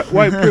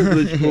 White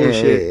privilege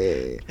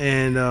bullshit. Yeah.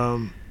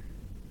 And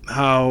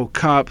how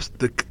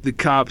the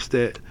cops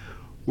that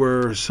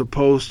were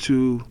supposed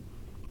to,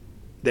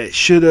 that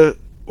should have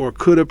or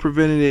could have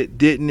prevented it,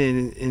 didn't,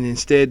 and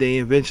instead they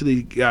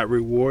eventually got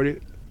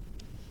rewarded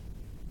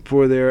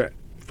for their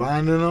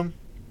Finding them?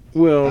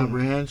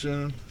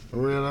 Apprehension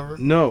or whatever?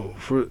 No,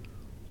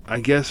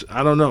 I guess,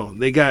 I don't know.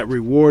 They got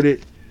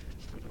rewarded,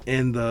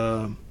 and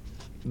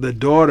the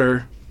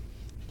daughter,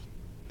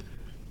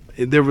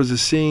 there was a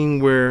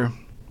scene where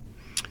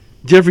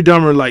Jeffrey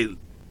Dahmer, like,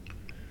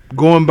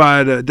 going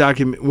by the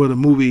the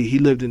movie, he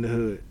lived in the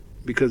hood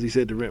because he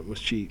said the rent was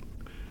cheap.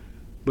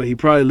 But he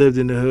probably lived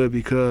in the hood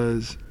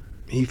because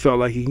he felt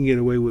like he can get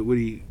away with what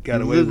he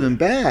got away with. Lived in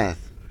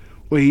Bath.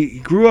 Well, he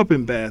grew up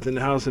in Bath, in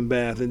the house in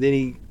Bath, and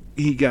then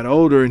he got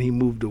older and he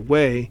moved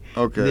away.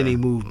 Okay. And then he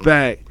moved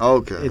back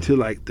into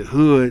like the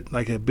hood,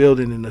 like a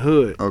building in the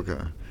hood. Okay.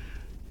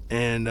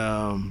 And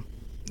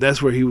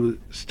that's where he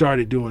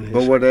started doing his.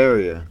 But what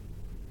area?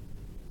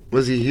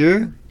 Was he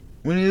here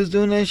when he was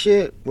doing that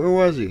shit? Where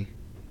was he?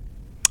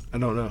 I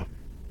don't know.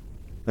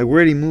 Like,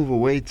 where'd he move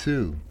away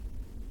to?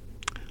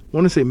 I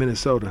want to say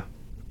Minnesota.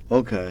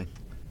 Okay.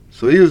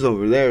 So he was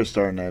over there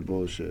starting that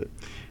bullshit.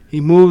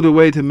 He moved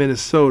away to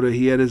Minnesota.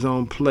 He had his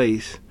own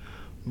place,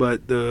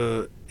 but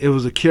it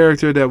was a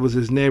character that was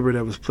his neighbor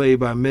that was played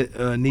by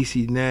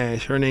Niecy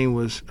Nash.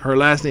 Her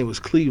last name was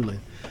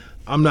Cleveland.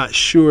 I'm not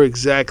sure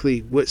exactly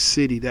what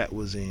city that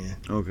was in.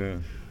 Okay.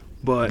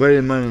 But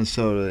in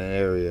Minnesota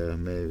area,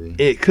 maybe.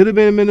 It could have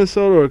been in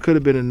Minnesota or it could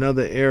have been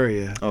another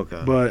area.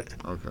 Okay. But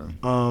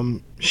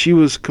she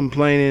was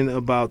complaining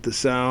about the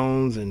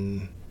sounds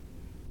and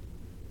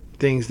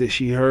things that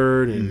she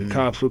heard, and the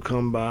cops would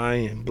come by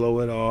and blow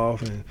it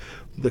off. And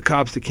the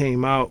cops that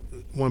came out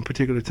one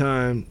particular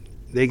time,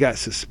 they got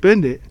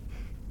suspended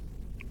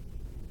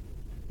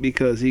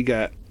because he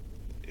got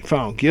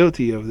found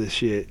guilty of this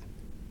shit.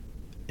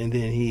 And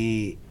then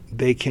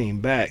they came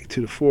back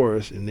to the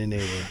force, and then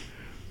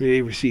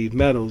they received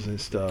medals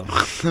and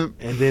stuff. And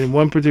then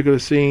one particular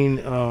scene,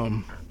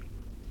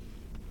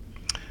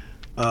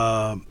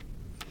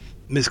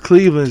 Miss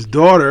Cleveland's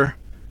daughter,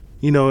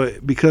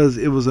 because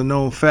it was a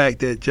known fact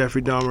that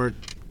Jeffrey Dahmer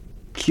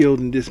killed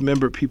and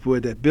dismembered people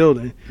at that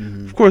building.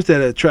 Of course,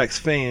 that attracts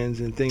fans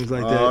and things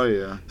like that. Oh,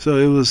 yeah. So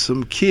it was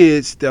some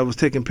kids that was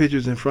taking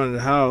pictures in front of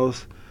the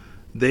house.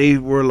 They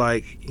were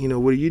like,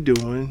 what are you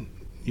doing?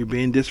 You're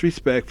being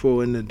disrespectful.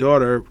 And the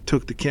daughter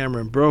took the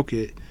camera and broke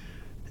it,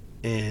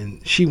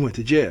 and she went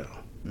to jail.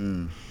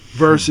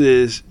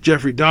 Versus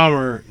Jeffrey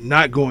Dahmer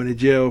not going to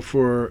jail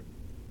for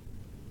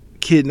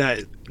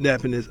kidnapping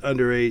this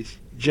underage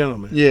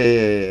gentleman.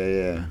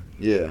 Yeah.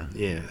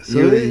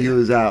 So he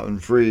was out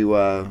and free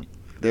while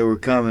they were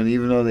coming,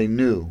 even though they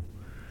knew.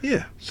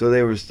 Yeah. So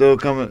they were still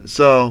coming.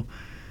 So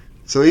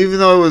even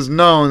though it was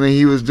known that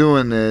he was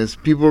doing this,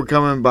 people were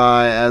coming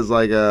by as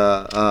like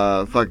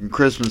a fucking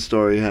Christmas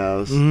Story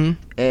house,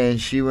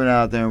 and she went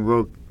out there and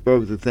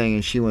broke the thing,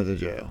 and she went to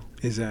jail.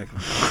 Exactly.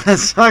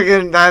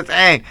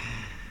 Hey,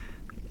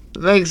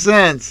 it makes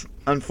sense.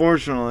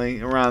 Unfortunately,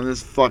 around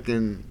this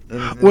fucking.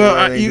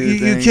 Well,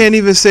 you can't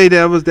even say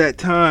that was that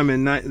time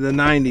in the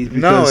 90s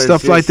because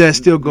stuff like that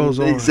still goes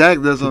on.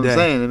 Exactly, that's what I'm today.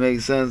 saying. It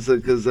makes sense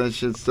because that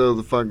shit still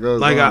the fuck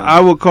goes Like on. I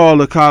would call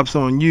the cops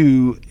on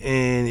you,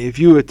 and if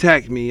you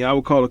attack me, I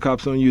would call the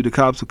cops on you. The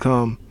cops would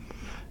come,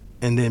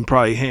 and then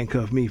probably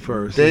handcuff me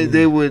first.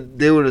 They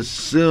would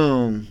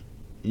assume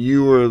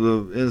you were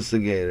the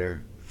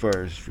instigator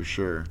first for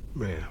sure.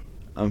 Yeah.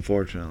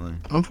 Unfortunately.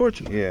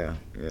 Yeah.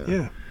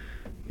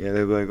 Yeah,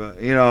 they'd be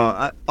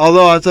like,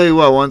 although I'll tell you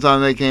what, one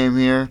time they came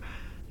here,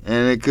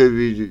 and it could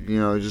be,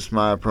 just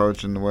my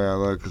approach and the way I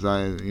look, because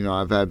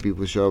I've had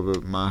people show up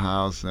at my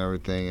house and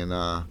everything, and,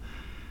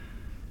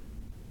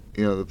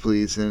 the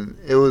police, and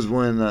it was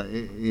when,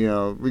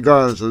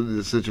 regardless of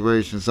the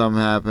situation,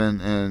 something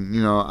happened, and,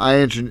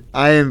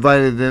 I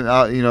invited them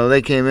out,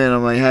 they came in,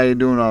 I'm like, how you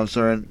doing,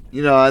 officer? And,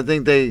 I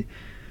think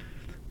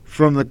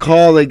from the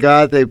call they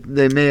got, they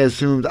may have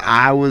assumed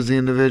I was the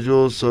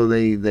individual, so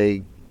they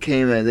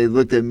they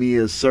looked at me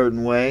a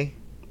certain way.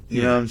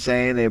 You know what I'm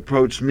saying? They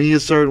approached me a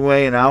certain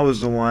way, and I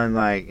was the one,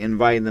 like,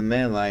 inviting them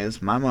in, like,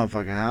 it's my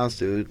motherfucking house,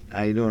 dude.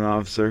 How you doing,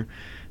 officer?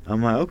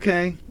 I'm like,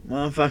 okay,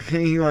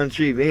 motherfucker, you want to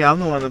treat me?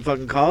 I'm the one that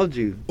fucking called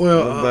you.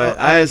 Well, but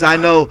I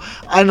know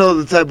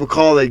the type of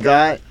call they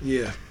got.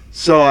 Yeah.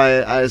 So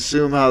I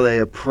assume how they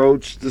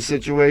approached the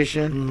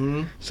situation.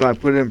 Mm-hmm. So I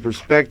put it in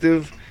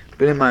perspective.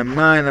 But in my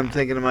mind, I'm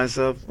thinking to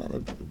myself,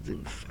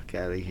 dude, fuck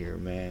out of here,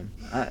 man.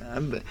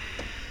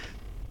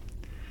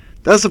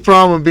 That's the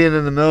problem with being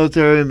in the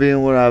military and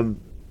being what I've,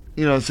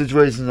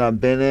 situations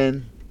I've been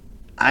in.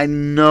 I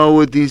know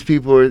what these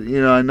people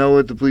are, I know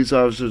what the police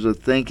officers are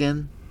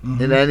thinking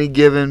in any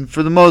given,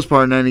 for the most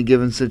part, in any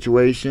given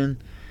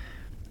situation.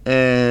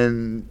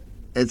 And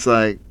it's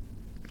like,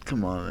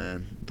 come on,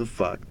 man. The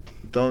fuck?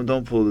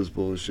 Don't pull this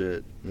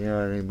bullshit. You know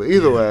what I mean? But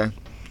either way,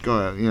 go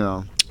ahead,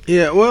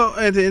 Yeah, well,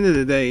 at the end of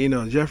the day,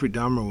 Jeffrey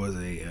Dahmer was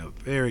a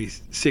very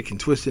sick and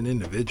twisted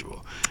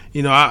individual.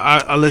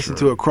 I listened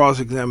to a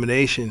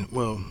cross-examination.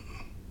 Well,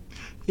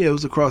 yeah, it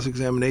was a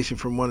cross-examination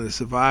from one of the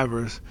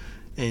survivors,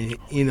 and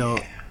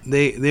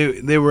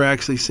they were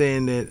actually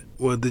saying that.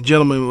 Well, the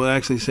gentleman was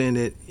actually saying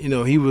that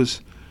he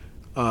was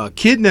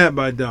kidnapped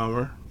by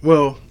Dahmer.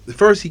 Well,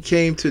 first he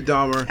came to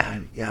Dahmer.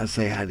 I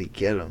say, how'd he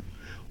get him?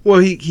 Well,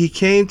 he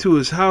came to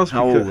his house.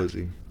 How old was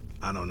he?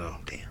 I don't know.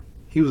 Damn.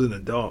 He was an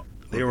adult.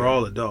 They were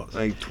all adults.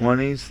 Like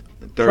 20s,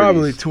 30s?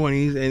 Probably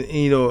 20s.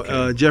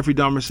 And, Jeffrey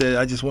Dahmer said,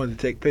 I just wanted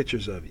to take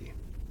pictures of you.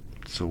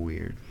 So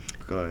weird.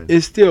 Go ahead.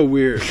 It's still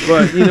weird.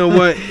 But you know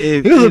what?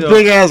 If, he was a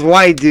big-ass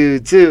white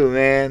dude, too,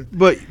 man.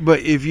 But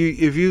if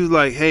you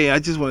like, hey, I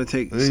just want to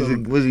take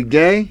Was he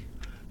gay?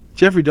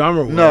 Jeffrey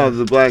Dahmer was. No, it was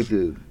a black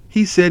dude.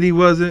 He said he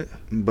wasn't.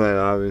 But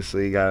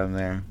obviously he got him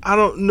there. I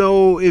don't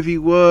know if he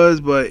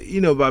was, but,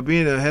 by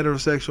being a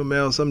heterosexual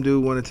male, some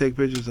dude want to take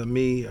pictures of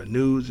me or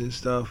nudes and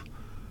stuff.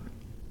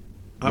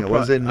 Yeah,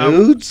 was it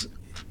nudes?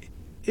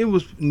 It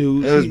was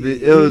nudes.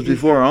 It was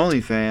before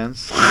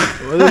OnlyFans.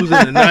 Well, it was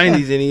in the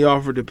 90s, and he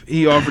offered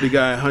the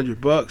guy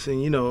 $100,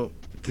 and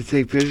to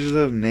take pictures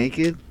of him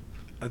naked.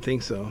 I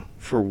think so.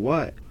 For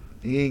what?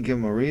 He didn't give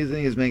him a reason.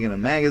 He was making a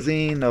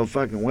magazine, no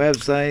fucking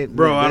website.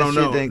 Bro, I don't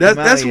know.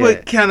 That's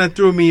what kind of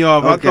threw me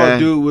off. Okay. I thought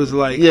dude was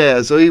like,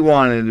 yeah. So he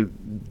wanted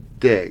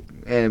dick,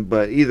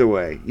 but either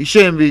way, you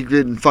shouldn't be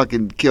getting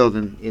fucking killed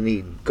and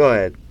eaten. Go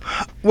ahead.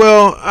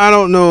 Well, I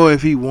don't know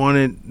if he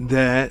wanted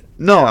that.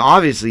 No,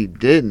 obviously he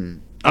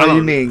didn't. Oh,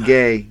 you mean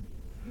gay?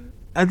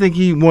 I think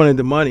he wanted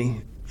the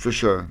money. For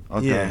sure.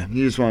 Okay. Yeah.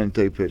 He just wanted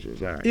to take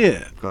pictures. All right.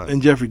 Yeah.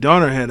 And Jeffrey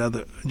Dahmer had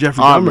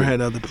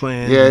other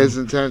plans. Yeah, his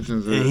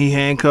intentions. And he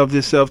handcuffed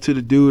himself to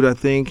the dude, I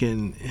think,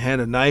 and had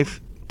a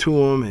knife to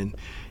him, and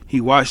he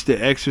watched The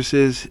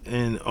Exorcist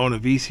and on a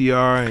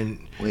VCR.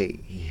 And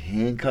wait, he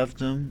handcuffed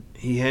him?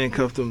 He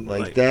handcuffed him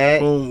like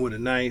that? Boom, with a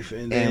knife,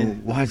 and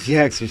then watch The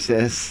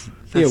Exorcist.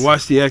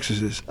 Watch The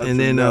Exorcist, and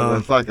then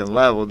fucking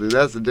level, dude.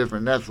 That's a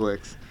different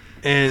Netflix.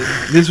 And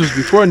this was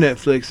before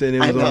Netflix, and it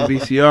was on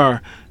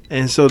VCR.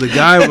 And so the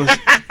guy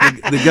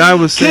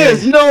was saying,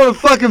 kids, you know what a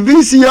fucking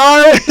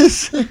VCR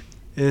is?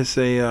 It's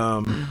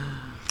a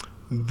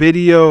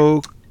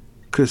video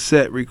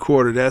cassette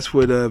recorder. That's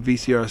what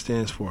VCR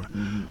stands for.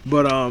 Mm-hmm.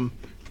 But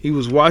he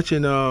was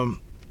watching The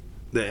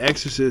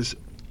Exorcist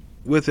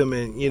with him,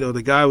 and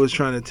the guy was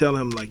trying to tell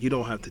him, like, you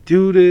don't have to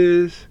do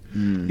this.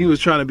 He was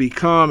trying to be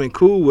calm and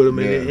cool with him.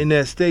 Yeah. And in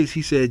that state,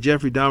 he said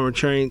Jeffrey Dahmer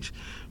changed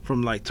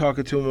from like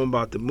talking to him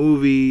about the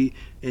movie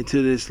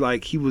into this,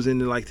 like, he was in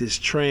like this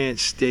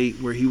trance state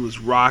where he was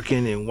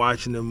rocking and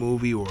watching the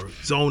movie or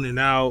zoning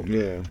out.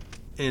 Yeah.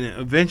 And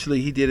eventually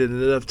he did it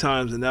enough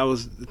times, and that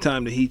was the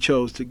time that he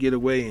chose to get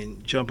away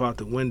and jump out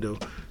the window,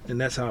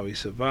 and that's how he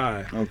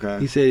survived.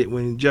 Okay. He said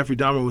when Jeffrey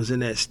Dahmer was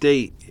in that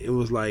state, it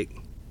was like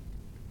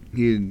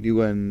he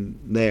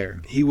wasn't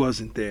there. He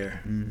wasn't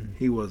there.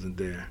 He wasn't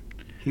there.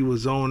 He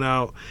was zoned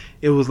out.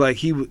 It was like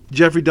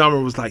Jeffrey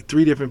Dahmer was like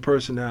 3 different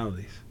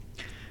personalities.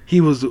 He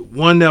was the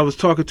one that was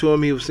talking to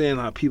him. He was saying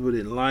how people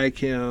didn't like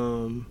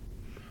him.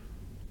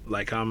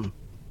 Like, I'm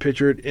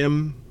Pictured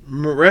M.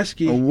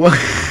 Mareski. What?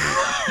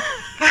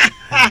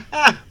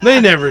 They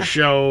never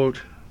showed.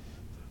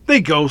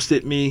 They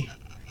ghosted me.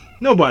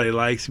 Nobody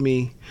likes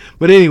me.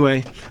 But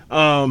anyway,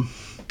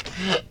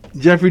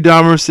 Jeffrey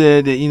Dahmer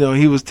said that,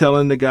 he was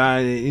telling the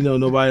guy that,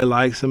 nobody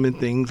likes him and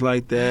things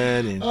like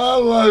that. And I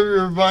love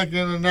your fucking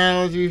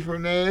analogy for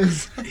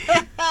names.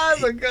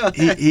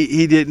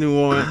 he didn't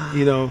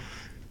want,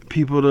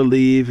 people to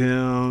leave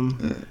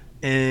him.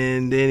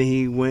 And then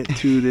he went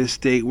to this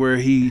state where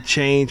he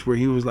changed, where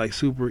he was like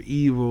super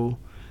evil.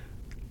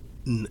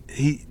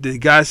 The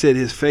guy said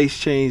his face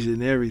changed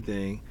and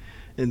everything.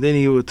 And then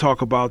he would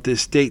talk about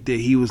this state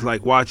that he was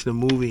like watching a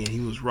movie and he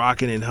was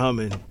rocking and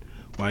humming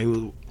while he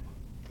was,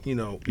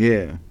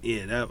 Yeah.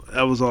 Yeah,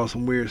 that was all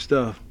some weird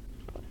stuff.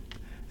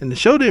 And the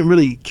show didn't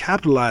really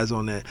capitalize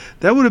on that.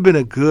 That would have been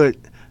a good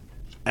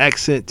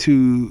accent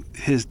to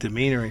his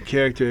demeanor and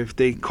character if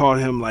they caught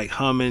him like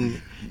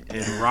humming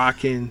and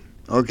rocking.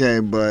 Okay,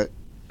 but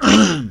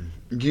do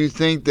you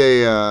think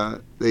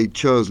they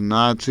chose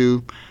not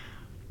to?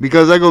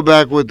 Because I go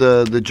back with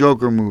the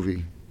Joker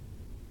movie.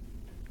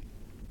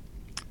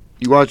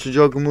 You watched the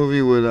Joker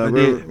movie with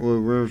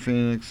River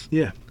Phoenix?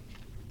 Yeah.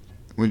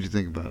 What did you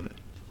think about it?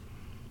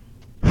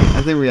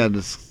 I think we had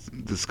this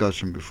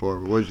discussion before,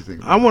 but what did you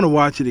think about I want to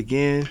watch it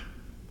again.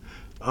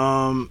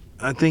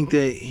 I think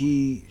that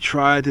he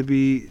tried to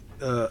be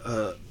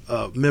a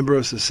member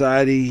of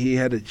society. He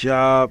had a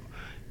job.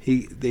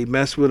 They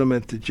messed with him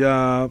at the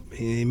job.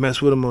 He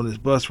messed with him on his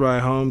bus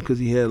ride home because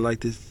he had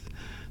like this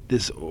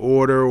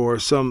disorder or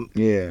some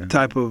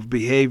type of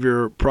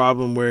behavior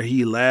problem where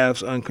he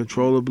laughs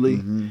uncontrollably.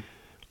 Mm-hmm.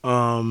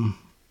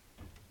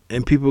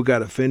 And people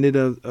got offended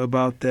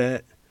about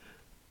that.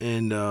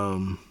 And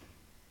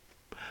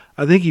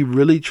I think he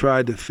really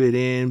tried to fit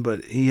in,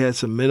 but he had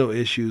some mental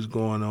issues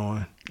going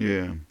on.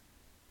 Yeah.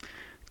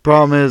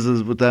 Problem is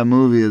with that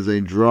movie is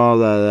they draw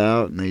that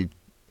out and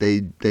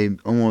they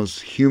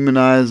almost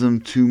humanize him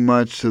too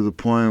much to the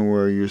point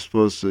where you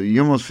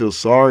almost feel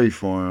sorry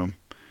for him.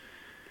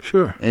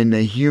 Sure. And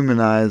they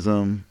humanize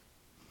him.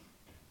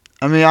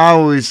 I mean, I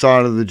always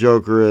thought of the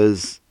Joker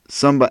as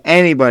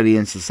anybody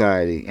in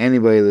society,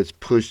 anybody that's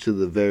pushed to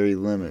the very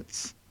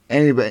limits,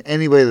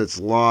 anybody that's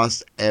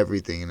lost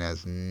everything and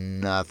has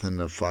nothing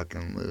to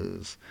fucking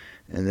lose,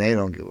 and they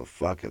don't give a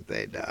fuck if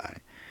they die,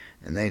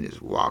 and they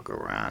just walk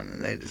around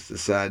and they just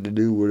decide to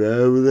do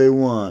whatever they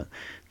want.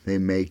 They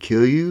may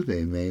kill you,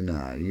 they may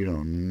not. You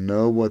don't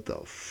know what the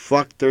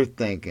fuck they're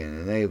thinking,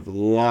 and they've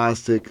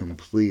lost it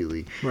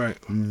completely. Right.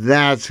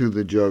 That's who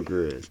the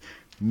Joker is.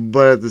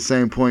 But at the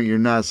same point, you're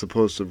not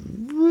supposed to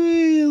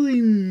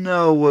really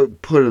know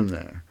what put him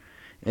there.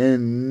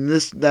 And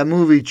that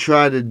movie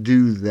tried to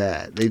do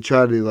that. They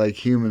tried to like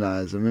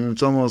humanize him, and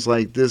it's almost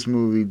like this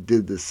movie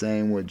did the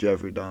same with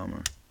Jeffrey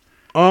Dahmer.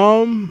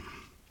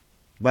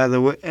 By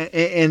the way,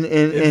 and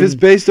if it's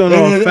based on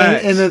all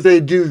facts, and if they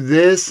do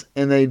this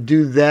and they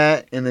do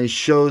that and they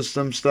show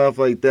some stuff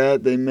like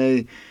that,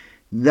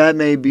 that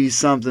may be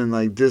something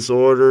like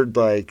disordered,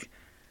 like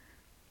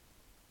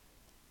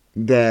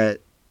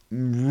that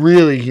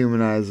really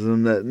humanizes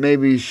them, that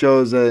maybe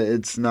shows that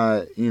it's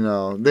not,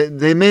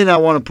 they may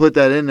not want to put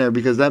that in there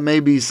because that may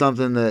be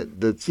something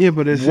that's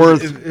but it's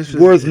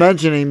worth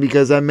mentioning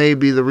because that may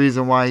be the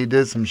reason why he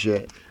did some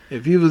shit.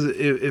 If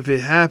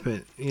it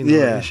happened,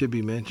 it should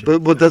be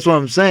mentioned. But that's what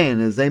I'm saying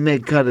is they may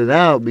cut it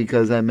out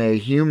because that may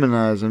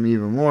humanize him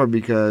even more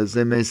because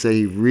they may say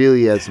he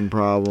really had some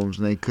problems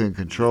and they couldn't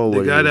control what he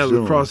was doing. The guy that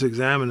would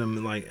cross-examine him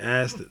and like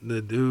asked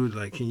the dude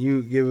like, "Can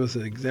you give us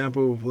an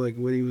example of like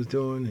what he was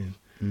doing?"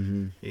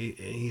 And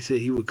he said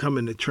he would come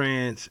in a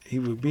trance. He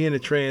would be in a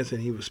trance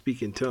and he would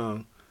speak in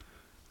tongue.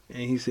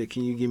 And he said,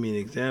 "Can you give me an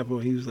example?"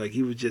 He was like,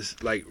 he would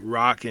just like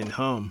rock and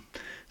hum.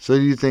 So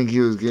do you think he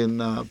was getting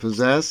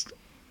possessed?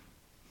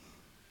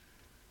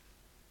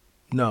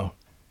 No.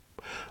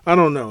 I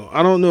don't know.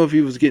 I don't know if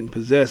he was getting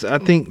possessed. I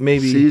think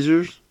maybe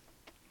seizures?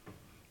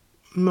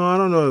 No, I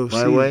don't know.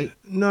 Lightweight?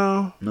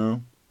 No.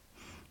 No.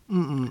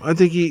 I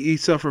think he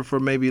suffered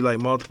from maybe like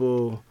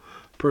multiple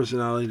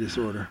personality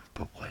disorder.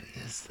 But what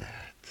is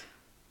that?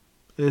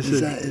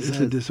 It's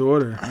a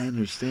disorder. I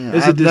understand.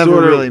 It's I've a disorder.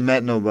 Never really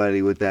met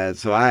nobody with that,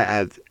 so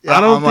I'm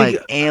think like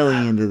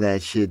alien to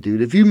that shit,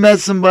 dude. If you met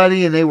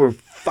somebody and they were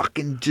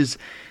fucking just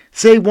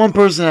say one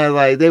person had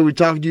like they would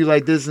talk to you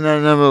like this and that,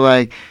 and they were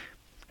like,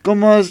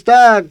 "¿Cómo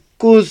está,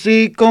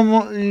 Cusi?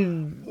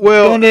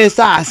 ¿Dónde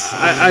estás?"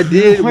 I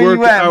did work.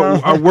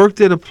 I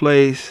worked at a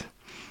place,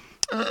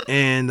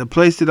 and the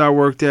place that I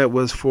worked at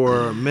was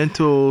for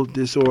mental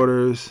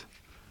disorders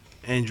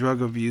and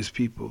drug abuse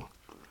people.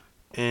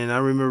 And I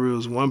remember it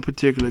was one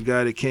particular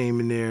guy that came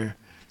in there.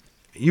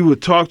 You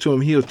would talk to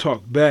him, he'll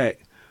talk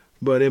back,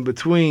 but in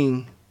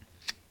between,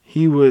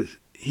 he would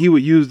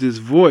use this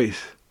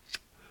voice,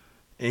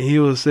 and he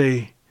would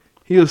say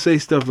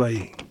stuff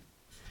like,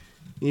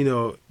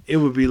 it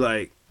would be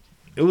like,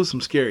 it was some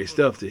scary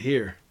stuff to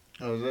hear.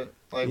 Oh, is it?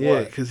 Like yeah,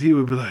 what? because he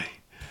would be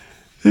like,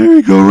 "There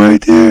he go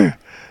right there.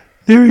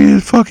 There he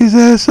is, fuck his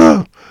ass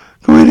up.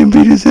 Go ahead and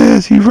beat his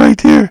ass. He's right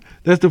there.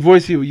 That's the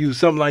voice he would use,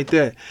 something like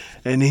that.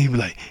 And he'd be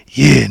like,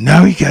 yeah,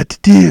 now he got the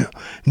deal.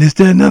 And this,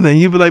 that, and another. And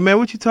you'd be like, man,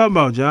 what you talking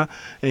about, John?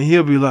 And he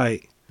was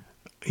like,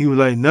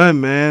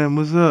 nothing, man.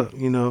 What's up?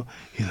 You know,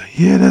 he's like,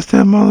 yeah, that's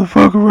that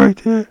motherfucker right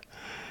there.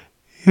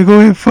 You go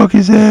ahead and fuck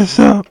his ass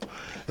up.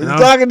 He's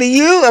talking to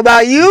you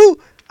about you?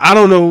 I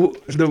don't know.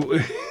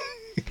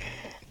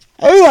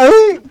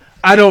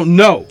 I don't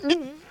know.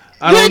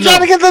 You ain't trying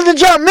to get them to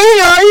jump me,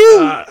 are you?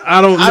 I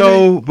don't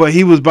know, but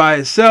he was by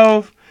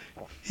himself.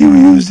 He would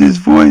use this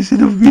voice,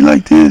 and it would be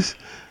like this.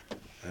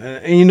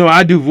 And you know,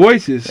 I do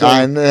voices. So,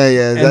 I know,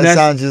 yeah. Does that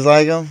sound just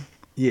like him?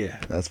 Yeah.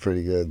 That's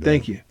pretty good. Dude.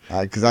 Thank you.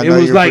 Because I know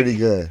you're pretty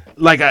good.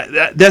 Like,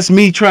 that's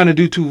me trying to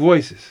do two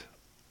voices.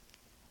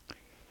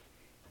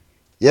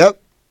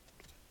 Yep.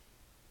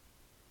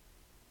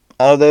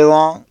 All day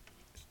long?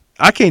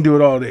 I can't do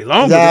it all day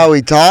long. Is that how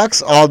he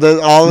talks? All the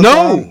time?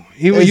 No.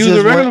 He would use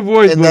a regular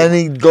voice. And then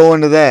he'd go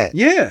into that?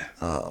 Yeah.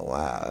 Oh,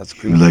 wow. That's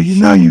creepy. He was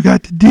like, now you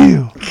got the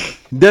deal.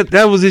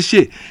 That was his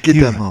shit. Get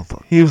that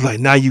motherfucker. He was like,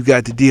 now you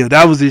got the deal.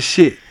 That was his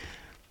shit.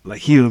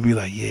 Like, he would be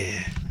like,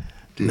 yeah.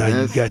 Dude, now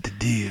you got the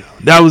deal.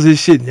 That was his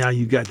shit. Now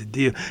you got the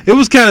deal. It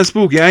was kind of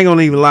spooky. I ain't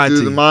gonna even lie to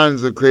you. The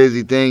mind's a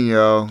crazy thing,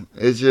 yo.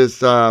 It's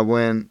just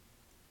when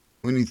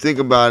you think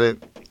about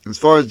it, as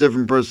far as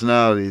different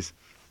personalities,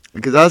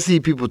 because I see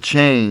people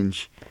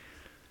change.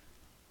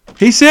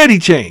 He said he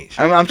changed.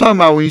 I'm talking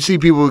about when you see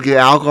people get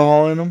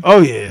alcohol in them. Oh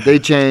yeah. They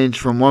change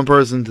from one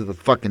person to the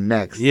fucking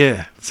next.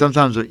 Yeah.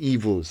 Sometimes they're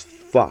evil as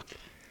fuck.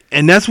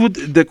 And that's what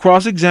the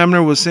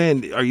cross-examiner was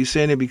saying. Are you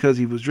saying it because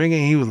he was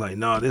drinking? He was like,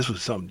 no, this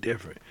was something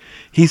different.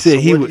 He said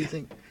he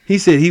would. He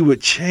said he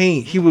would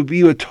change. He would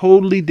be a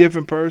totally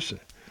different person.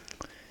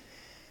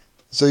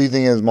 So you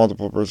think he has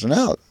multiple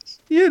personalities?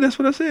 Yeah, that's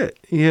what I said.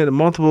 He had a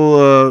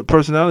multiple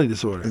personality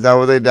disorder. Is that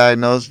what they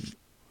diagnosed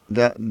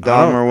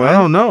Dahmer with? I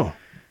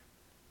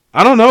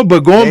don't know. But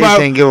going by, he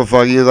can't give a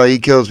fuck. He's like, he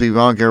kills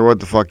people. I don't care what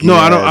the fuck he has.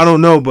 I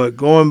don't know. But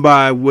going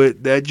by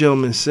what that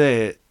gentleman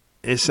said,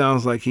 it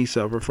sounds like he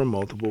suffered from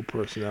multiple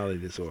personality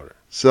disorder.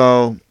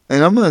 So,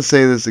 and I'm gonna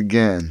say this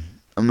again.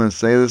 I'm gonna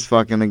say this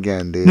fucking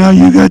again, dude. Now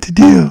you got the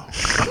deal.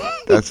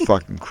 That's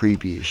fucking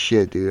creepy as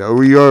shit, dude.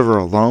 Were you ever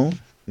alone?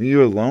 Were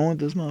you alone with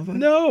this motherfucker?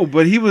 No,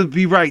 but he would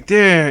be right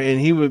there,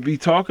 and he would be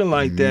talking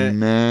like that.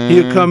 Man.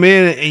 He would come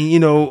in, and you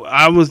know,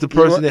 I was the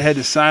person that had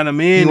to sign him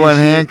in. You weren't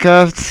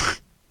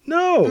handcuffed?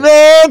 No.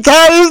 Man,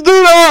 tie this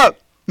dude up.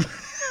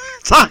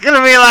 Talking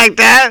to me like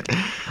that.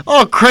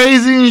 All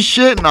crazy and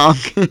shit. No.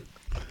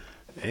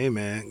 Hey,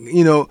 man.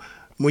 You know,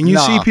 when you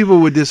see people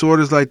with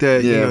disorders like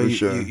that,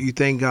 you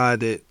thank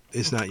God that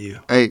it's not you.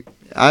 Hey,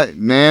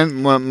 when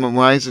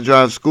I used to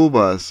drive school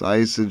bus, I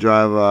used to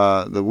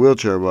drive the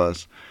wheelchair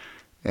bus,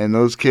 and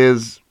those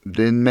kids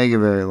didn't make it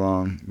very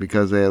long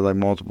because they had like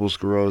multiple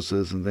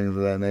sclerosis and things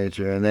of that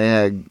nature, and they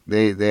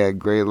had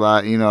great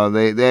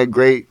they had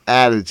great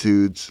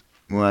attitudes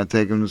when I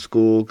take them to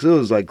school, because it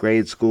was like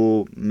grade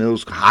school, middle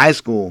school, high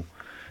school,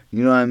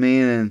 you know what I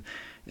mean, and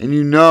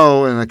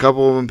and a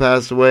couple of them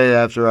passed away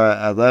after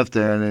I left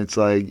there, and it's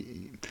like,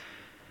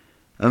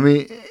 I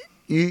mean,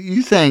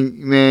 you thank,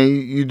 man,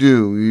 you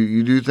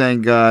do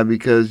thank God,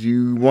 because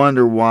you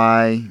wonder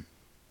why,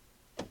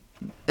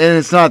 and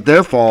it's not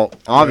their fault,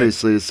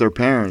 obviously, it's their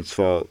parents'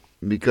 fault,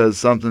 because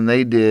something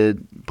they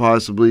did,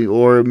 possibly,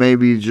 or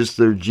maybe just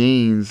their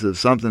genes, if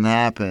something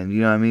happened,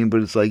 you know what I mean,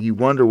 but it's like, you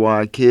wonder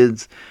why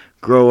kids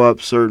grow up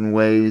certain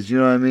ways, you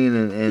know what I mean,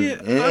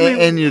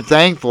 and you're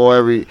thankful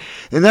hold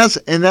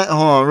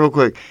on real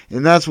quick,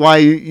 and that's why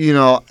you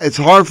know it's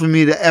hard for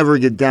me to ever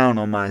get down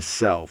on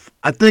myself.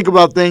 I think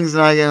about things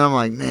and I'm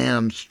like, man,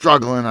 I'm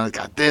struggling. I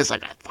got this, I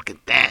got fucking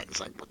that. It's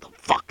like, what the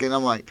fuck? And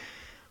I'm like,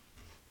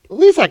 at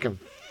least I can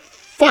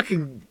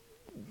fucking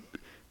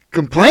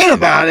complain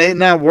about it and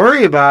not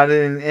worry about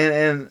it,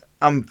 and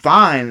I'm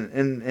fine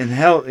in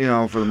health, you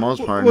know, for the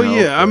most part. Well,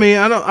 yeah, I mean,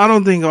 I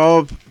don't think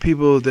all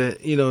people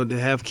that, you know, that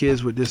have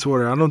kids with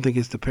disorder, I don't think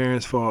it's the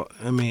parents' fault.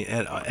 I mean,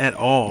 at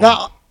all.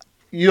 Now,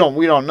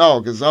 we don't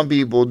know, because some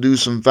people do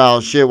some foul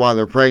shit while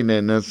they're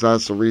pregnant, and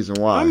that's the reason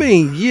why. I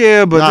mean,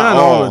 yeah, but not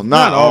all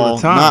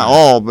the time. Not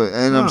all, but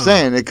I'm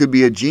saying it could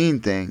be a gene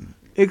thing.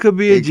 It could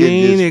be a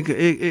gene.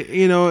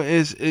 You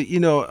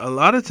know, a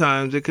lot of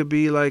times it could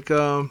be like, you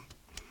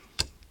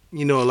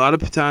know, a lot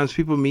of times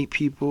people meet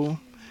people.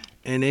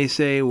 And they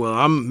say, well,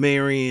 I'm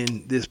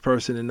marrying this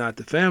person and not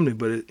the family.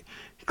 But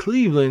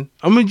Cleveland,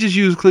 I'm going to just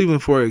use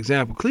Cleveland for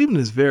example. Cleveland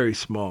is very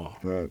small.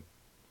 Right.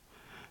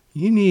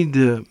 You need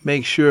to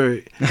make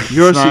sure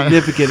your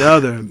significant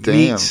other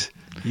meets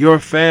your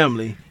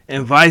family,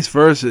 and vice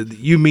versa.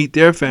 You meet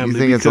their family. You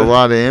think it's a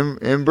lot of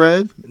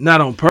inbred?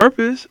 Not on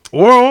purpose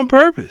or on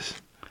purpose.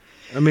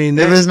 I mean,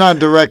 if it's not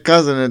direct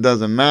cousin, it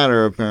doesn't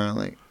matter,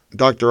 apparently.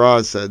 Dr.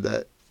 Oz said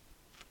that.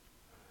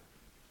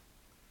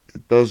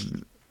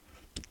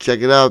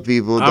 Check it out,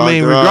 people. I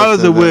mean,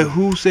 regardless of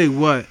who say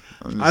what,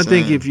 I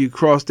think if you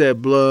cross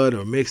that blood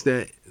or mix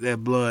that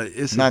blood,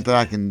 it's not that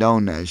I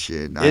condone that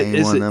shit.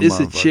 It's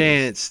a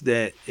chance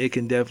that it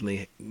can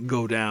definitely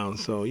go down.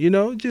 So, you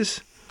know,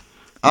 just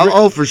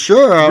Oh, for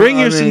sure. Bring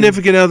I your mean,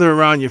 significant other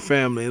around your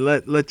family.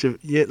 Let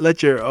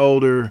your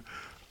older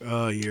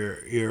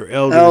your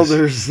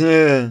elders.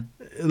 Yeah.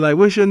 like,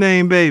 what's your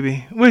name,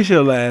 baby? What's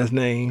your last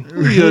name?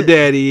 Who your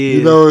daddy is?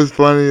 You know what's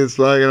funny? It's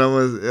like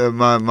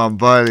my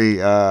buddy,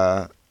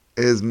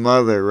 his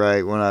mother,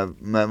 right? When I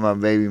met my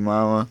baby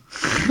mama,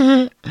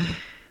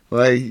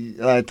 like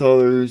I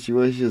told her who she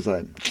was. She was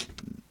like,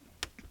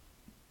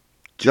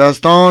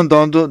 "Just don't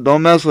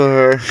mess with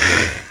her."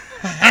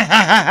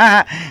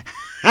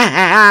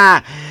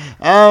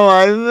 Oh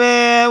my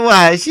man,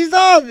 why? She's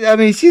all. I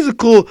mean, she's a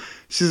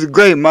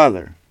great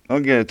mother.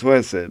 Don't get it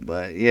twisted,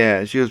 but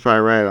yeah, she was probably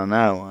right on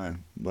that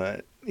one.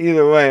 But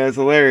either way, it's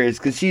hilarious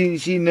because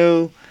she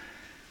knew.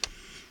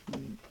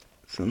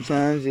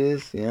 Sometimes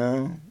just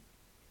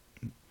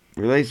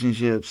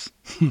relationships.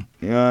 You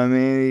know what I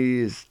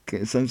mean?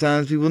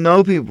 Sometimes people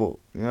know people.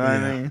 You know what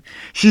I mean?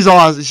 She's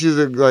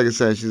awesome. Like I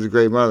said, she's a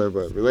great mother.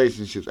 But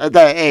relationships at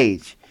that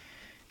age,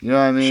 you know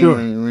what I mean? Sure.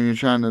 When you're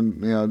trying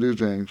to do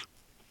things.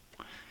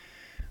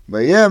 But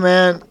yeah,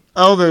 man,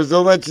 elders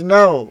they'll let you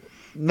know.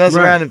 Mess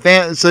around in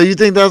family. So you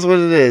think that's what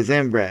it is,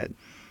 inbred?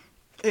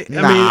 I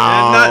mean,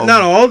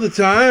 not all the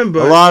time,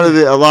 but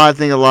I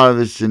think a lot of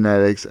it's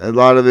genetics. A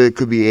lot of it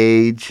could be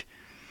age.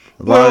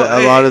 A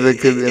lot of it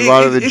could be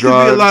drugs. It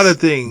could be a lot of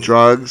things.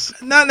 Drugs.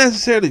 Not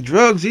necessarily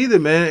drugs either,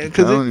 man.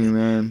 Telling you,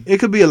 man. It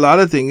could be a lot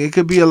of things. It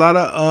could be a lot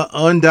of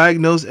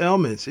undiagnosed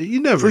ailments. You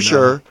never know. For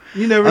sure.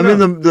 You never know. I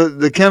mean,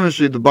 the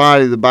chemistry, the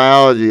body, the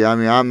biology. I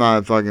mean, I'm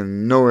not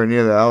fucking nowhere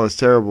near that. I was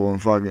terrible in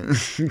fucking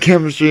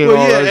chemistry and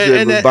all that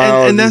shit. But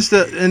biology.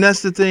 And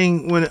that's the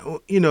thing when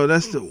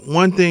that's the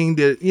one thing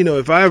that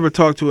if I ever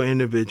talk to an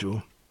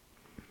individual,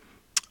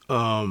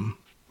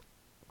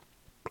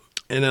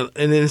 and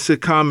it's a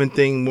common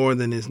thing more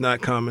than it's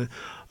not common.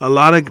 A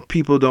lot of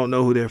people don't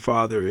know who their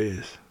father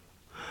is.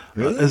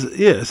 Really?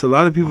 It's a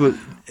lot of people.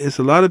 It's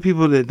a lot of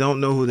people that don't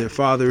know who their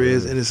father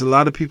is, and it's a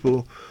lot of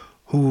people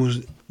who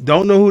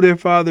don't know who their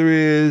father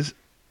is,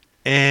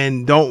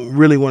 and don't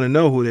really want to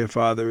know who their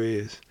father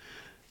is.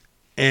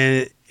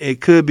 And it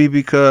could be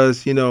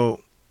because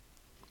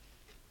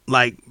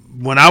like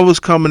when I was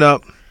coming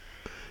up,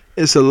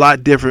 it's a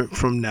lot different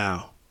from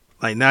now.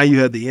 Like now you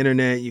have the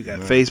internet, you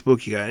got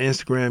Facebook, you got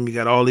Instagram, you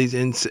got all these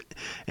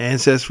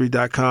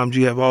Ancestry.coms,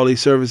 you have all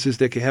these services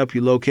that can help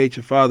you locate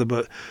your father.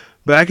 But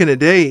back in the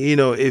day,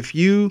 if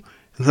you,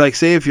 like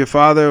say if your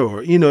father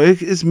or,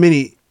 it's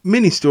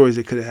many stories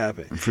that could have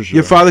happened. For sure.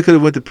 Your father could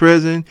have went to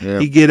prison, Yep.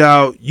 he get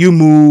out, you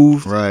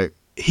moved, right.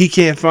 He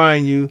can't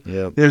find you,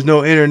 Yep. There's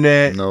no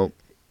internet. Nope.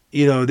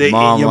 Your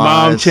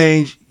mom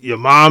changed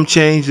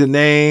the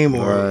name,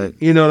 or right.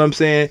 You know what I'm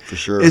saying? For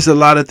sure. It's a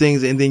lot of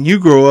things, and then you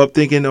grow up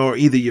thinking, or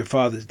either your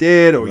father's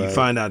dead, or you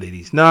find out that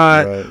he's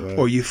not,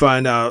 or you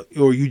find out,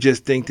 or you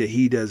just think that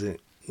he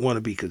doesn't want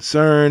to be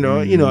concerned,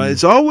 or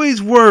it's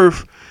always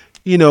worth,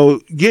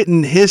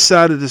 getting his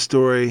side of the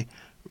story,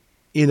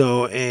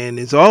 and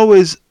it's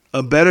always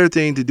a better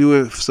thing to do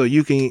it so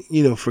you can,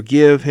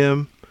 forgive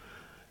him.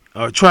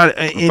 Or try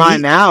to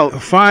find out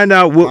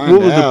what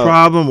was the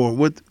problem, or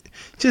what.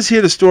 Just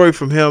hear the story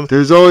from him.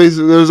 There's always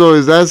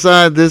that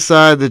side, this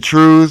side, the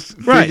truth.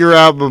 Right. Figure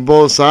out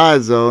both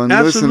sides though, and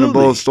listen to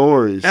both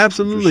stories.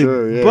 Absolutely.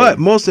 Sure, yeah. But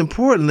most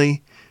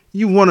importantly,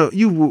 you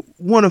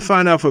wanna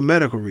find out for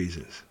medical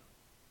reasons.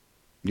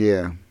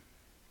 Yeah.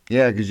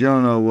 Yeah, because you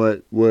don't know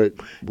what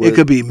it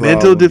could be problem.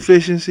 Mental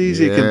deficiencies.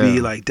 Yeah. It could be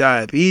like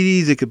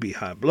diabetes. It could be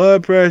high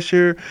blood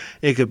pressure.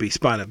 It could be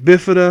spina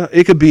bifida.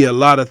 It could be a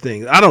lot of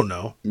things. I don't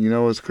know. You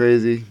know what's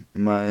crazy?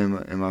 In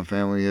my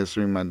family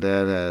history, my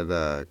dad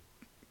had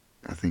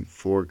I think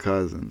 4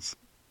 cousins.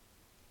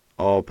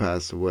 All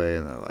passed away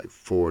in their like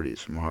 40s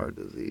from heart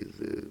disease,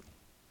 dude.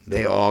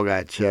 They all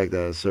got checked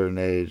at a certain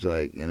age,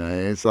 like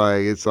it's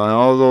like I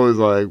was always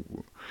like,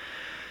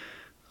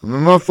 I'm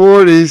in my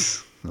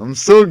 40s. I'm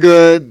still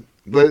good,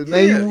 but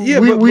man,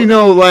 we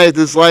know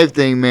this life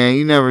thing, man.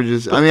 You never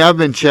just. I mean, I've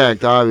been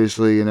checked,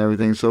 obviously, and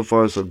everything. So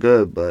far, so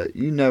good, but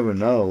you never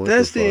know.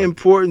 That's the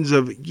importance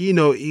of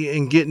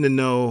in getting to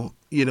know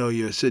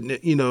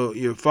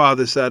your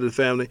father's side of the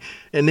family,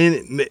 and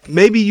then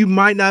maybe you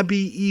might not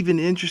be even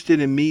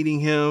interested in meeting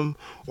him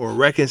or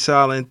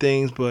reconciling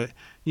things, but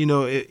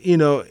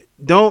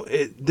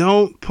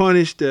don't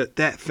punish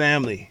that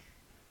family.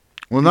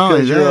 Well, no,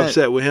 because you're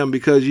upset with him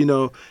because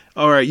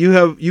all right, you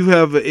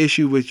have an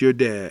issue with your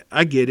dad.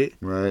 I get it.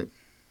 Right.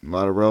 A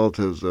lot of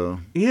relatives though.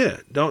 Yeah.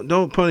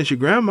 Don't punish your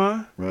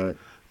grandma. Right.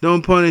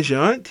 Don't punish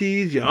your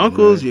aunties, your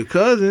uncles, your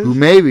cousins. Who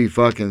may be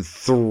fucking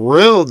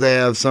thrilled to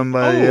have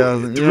somebody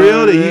else.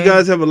 Thrilled that you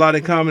guys have a lot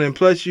in common, and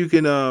plus you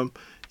could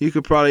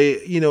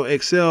probably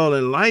excel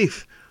in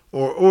life.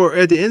 Or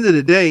at the end of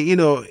the day,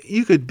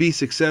 you could be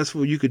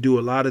successful. You could do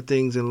a lot of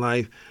things in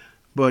life.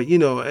 But,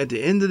 at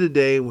the end of the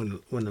day,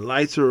 when the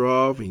lights are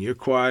off and you're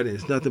quiet and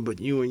it's nothing but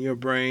you and your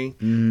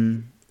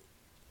brain,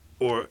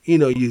 or,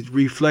 you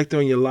reflect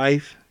on your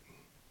life,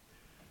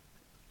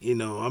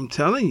 I'm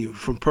telling you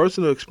from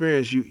personal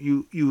experience,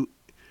 you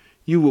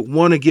would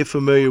want to get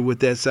familiar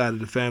with that side of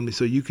the family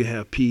so you can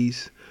have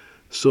peace.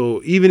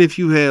 So even if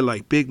you had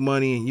like big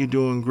money and you're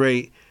doing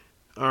great,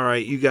 all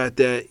right, you got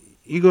that.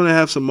 You're gonna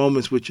have some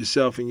moments with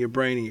yourself and your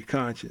brain and your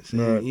conscience.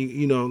 And Right.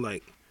 you know,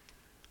 like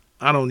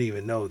I don't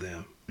even know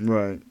them.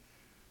 Right.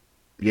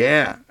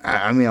 Yeah.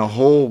 I mean, a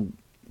whole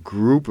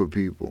group of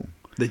people.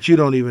 That you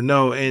don't even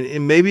know,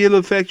 and maybe it'll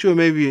affect you, or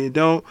maybe it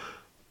don't.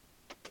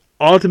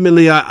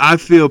 Ultimately, I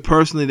feel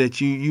personally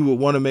that you would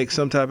want to make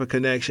some type of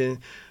connection,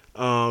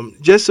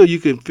 just so you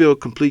can feel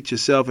complete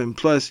yourself, and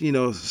plus, you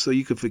know, so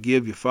you can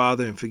forgive your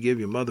father and forgive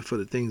your mother for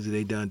the things that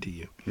they done to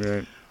you.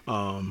 Right.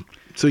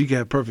 So you can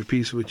have perfect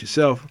peace with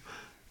yourself.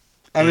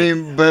 I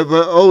mean, but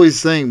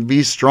always think,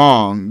 be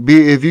strong.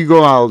 If you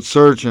go out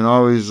searching,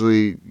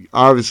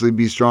 obviously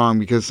be strong,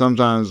 because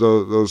sometimes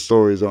those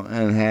stories don't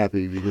end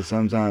happy, because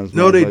sometimes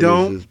No, they motherfuckers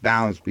don't. just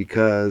bounce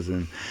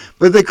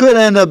but they could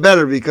end up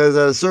better, because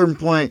at a certain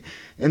point,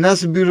 and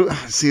that's a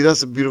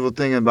beautiful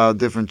thing about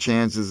different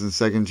chances and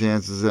second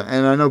chances.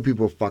 And I know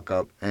people fuck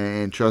up,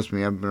 and trust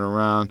me, I've been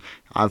around.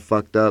 I've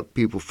fucked up.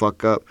 People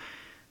fuck up.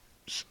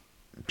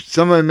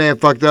 Somebody may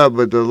have fucked up,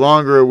 but the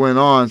longer it went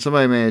on,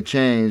 somebody may have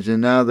changed,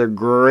 and now they're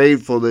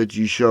grateful that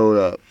you showed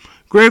up.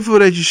 Grateful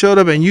that you showed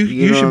up, and you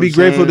know should what be I'm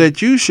grateful saying?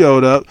 that you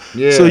showed up,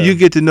 Yeah. so you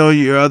get to know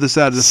your other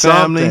side of the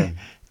family.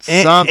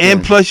 Something.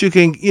 And plus, you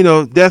can, you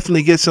know,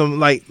 definitely get some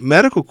like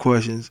medical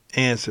questions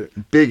answered.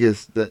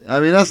 I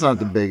mean, that's not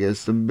the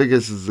biggest. The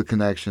biggest is the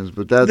connections,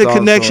 but that's The also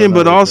connection,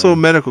 but another also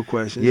thing. medical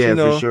questions. Yeah, you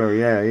know? for sure.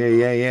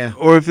 Yeah.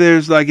 Or if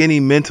there's like any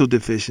mental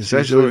deficiencies,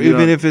 Especially, or you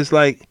even know- if it's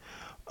like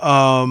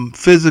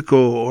physical,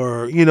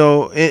 or you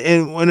know.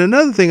 And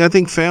another thing, I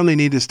think family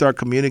need to start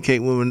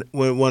communicating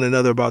with one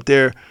another about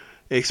their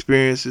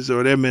experiences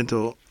or their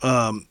mental,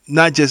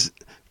 not just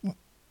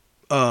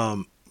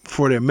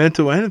for their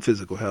mental and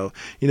physical health.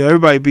 You know,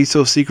 everybody be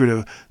so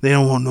secretive. They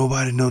don't want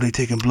nobody to know they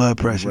taking blood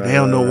pressure. They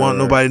don't want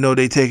nobody to know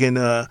they taking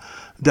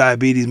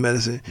diabetes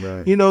medicine.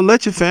 Right. You know,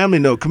 let your family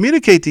know.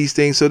 Communicate these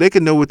things so they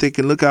can know what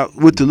to look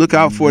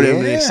out for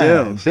them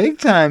themselves. Big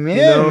time, yeah,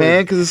 You know?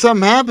 man. Because if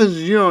something happens,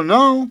 you don't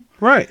know.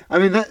 Right. I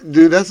mean,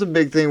 dude, that's a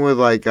big thing with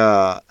like, and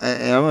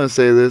I'm gonna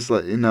say this,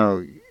 like, you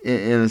know,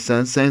 in a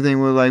sense, same thing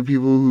with like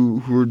people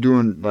who are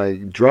doing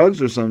like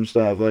drugs or some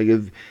stuff. Like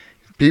if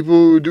people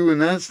who are doing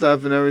that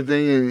stuff and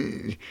everything,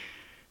 and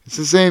it's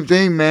the same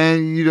thing,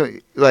 man. You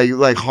don't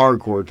like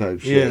hardcore type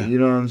shit. Yeah. You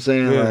know what I'm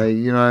saying? Yeah. Like,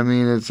 you know what I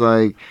mean? It's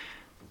like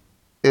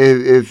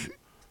if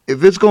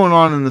it's going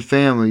on in the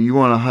family, you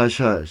want to hush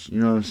hush. You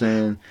know what I'm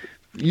saying?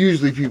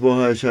 Usually people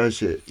hush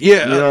hush it.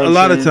 Yeah, You know what a I'm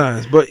lot of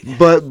saying?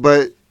 times.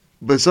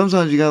 But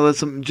sometimes you gotta let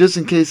some, just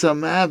in case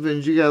something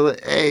happens, you gotta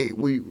let, hey,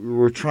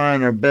 we're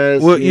trying our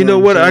best. Well, you know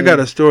what? I'm I got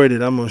a saying? story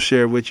that I'm gonna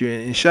share with you,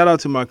 and shout out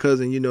to my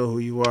cousin. You know who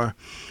you are.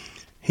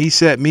 He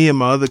sat me and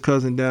my other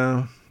cousin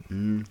down,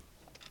 Mhm.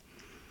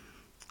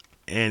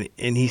 and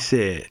he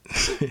said,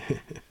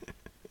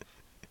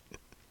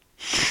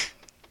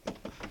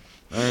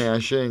 Hey, I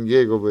shouldn't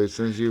giggle, but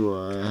since you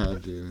are, I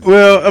had to.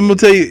 "Well, I'm gonna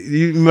tell you,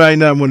 you might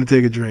not want to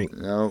take a drink."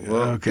 No,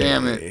 well, Okay.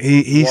 damn it.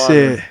 He Water.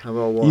 said, How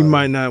about water? "You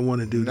might not want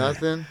to do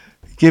Nothing?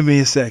 that." Give me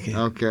a second.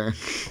 Okay.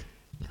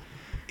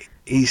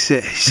 He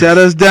said, "Shut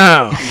us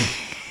down."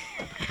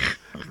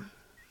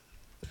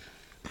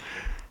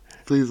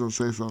 Please don't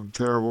say something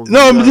terrible.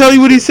 No, I'm gonna tell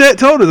you what he said.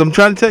 Told us. I'm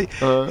trying to tell you.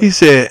 Uh, He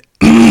said,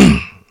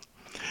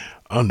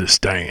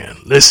 "Understand.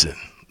 Listen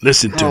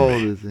to How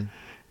old me." is he?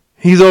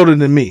 He's older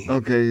than me.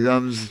 Okay,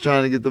 I'm just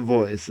trying to get the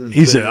voice.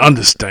 He said,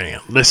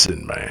 "Understand.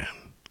 Listen, man.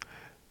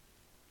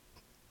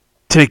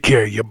 Take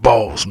care of your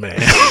balls, man."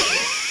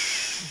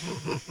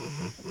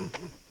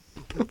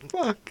 the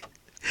fuck?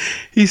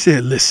 He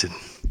said, "Listen.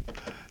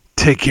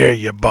 Take care of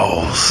your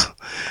balls."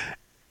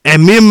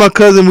 And me and my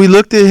cousin, we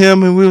looked at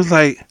him and we was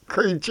like,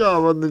 Great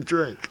job on the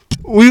drink.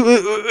 we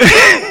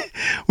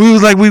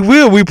was like, we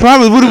will. We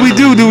promise. What do we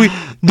do? Do we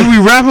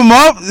wrap him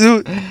up?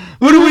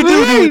 What do we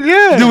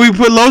do? Do we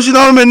put lotion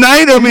on him at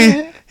night? I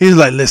mean, he was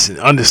like, "Listen,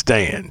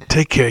 understand.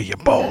 Take care of your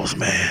balls,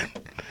 man.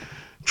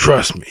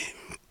 Trust me.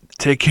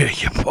 Take care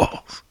of your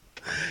balls."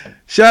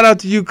 Shout out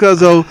to you,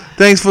 Cuzzo.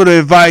 Thanks for the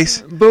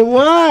advice. But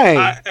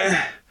why?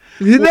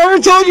 He never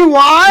told you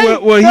why?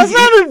 Well, That's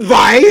not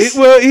advice.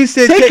 He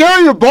said, take care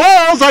of your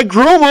balls. I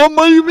groom them.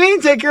 What do you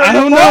mean take care of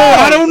your balls?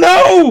 I don't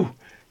know.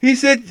 He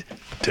said,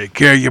 "Take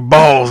care of your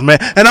balls, man."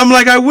 And I'm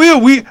like, "I will."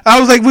 I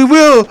was like, "We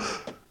will."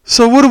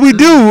 So what do we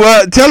do?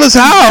 Tell us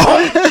how.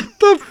 What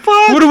the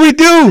fuck? What do we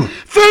do?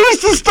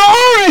 Finish the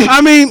story.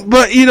 I mean,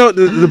 but you know,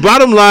 the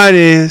bottom line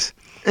is,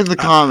 In the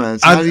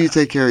comments, how do you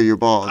take care of your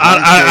balls?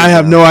 I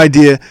have no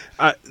idea.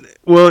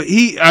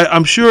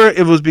 I'm sure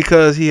it was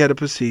because he had a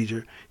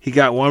procedure. He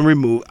got one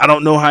removed. I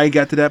don't know how he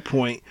got to that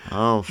point.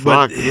 Oh, fuck.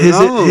 But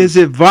his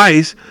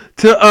advice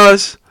to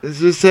us is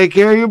just take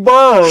care of your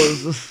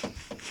balls.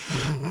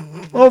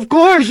 Well, of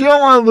course, you don't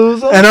want to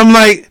lose them. And I'm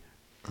like,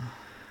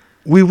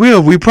 "We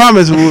will. We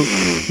promise."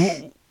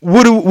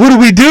 What do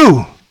we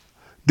do?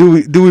 Do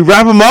we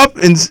wrap them up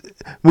and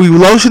we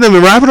lotion them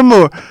and wrap them,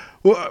 or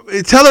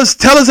tell us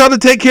how to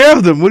take care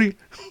of them? What do you?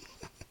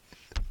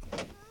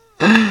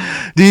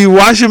 Do you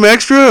wash them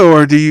extra,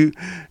 or do you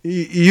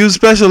use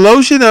special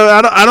lotion?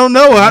 I don't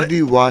know. How do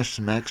you wash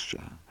them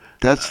extra?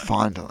 That's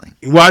fondling.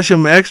 You wash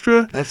them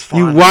extra? That's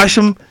fondling. You wash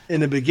them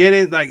in the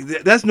beginning? Like,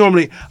 that's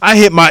normally, I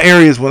hit my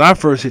areas when I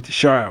first hit the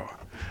shower.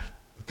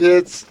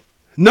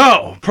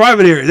 No,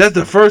 private areas. That's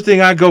the first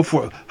thing I go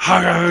for.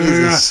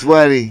 He's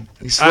sweaty.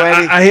 You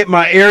sweaty? I hit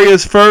my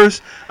areas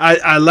first.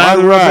 I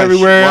lather up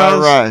everywhere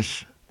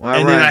else.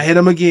 Then I hit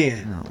them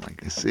again. Oh,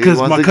 because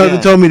my cousin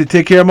told me to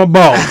take care of my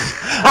balls.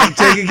 I'm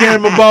taking care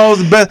of my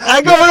balls the best.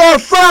 I go there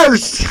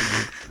first.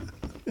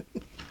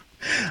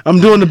 I'm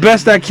doing the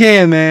best I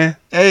can, man.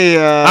 Hey,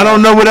 I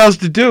don't know what else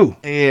to do.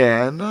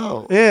 Yeah, I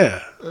know.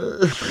 Yeah.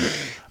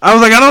 I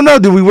was like, I don't know.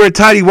 Do we wear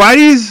tighty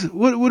whities?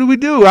 What do we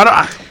do?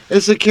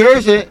 It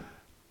secures it.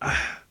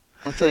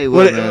 I'll tell you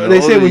what, man, they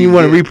say when you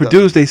want to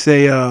reproduce, they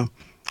say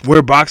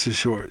wear boxer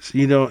shorts.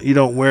 You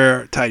don't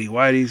wear tighty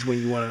whities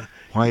when you want to.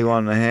 Why you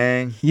want to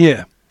hang?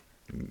 Yeah.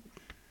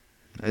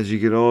 As you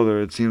get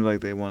older, it seems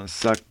like they want to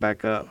suck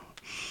back up.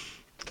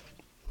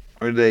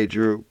 Or they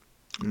droop.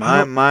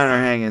 Mine are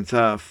hanging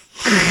tough.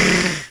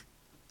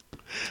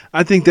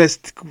 I think that's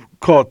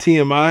called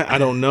TMI. I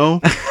don't know.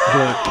 But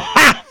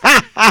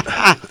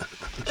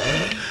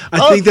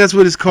I think that's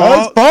what it's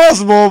called. It's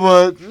possible,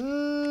 but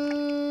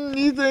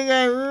you think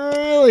I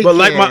really But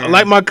can.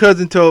 like my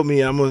cousin told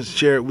me, I'm going to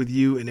share it with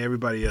you and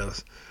everybody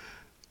else.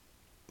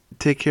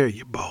 Take care of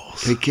your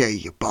balls. Take care of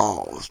your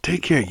balls.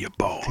 Take care of your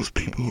balls,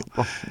 people.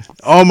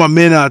 All my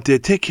men out there,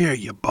 take care of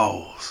your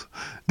balls.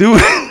 Do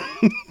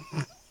it.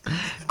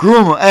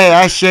 Groom them. Hey,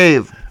 I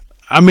shave.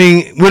 I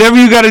mean, whatever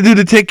you got to do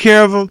to take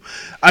care of them,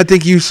 I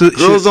think you should.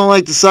 Girls don't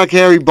like to suck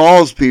hairy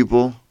balls,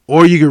 people.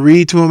 Or you can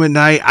read to them at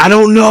night. I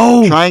don't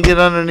know. Try and get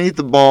underneath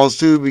the balls,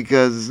 too,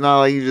 because it's not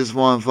like you just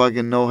want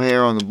fucking no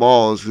hair on the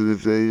balls. Because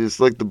if they just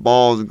lick the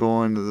balls and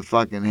go into the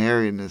fucking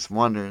hairiness,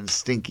 wondering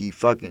stinky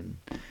fucking...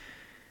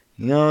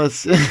 You know,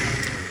 it's... That's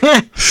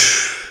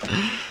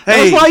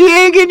why you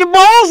ain't getting your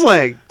balls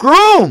licked.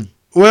 Groom.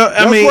 Well,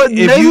 I mean,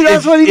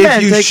 that's what he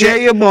meant. Take care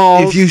of your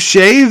balls. If you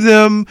shave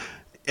them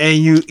and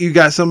you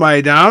got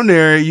somebody down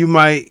there, you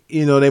might,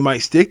 they might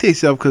stick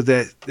themselves because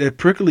that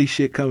prickly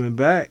shit coming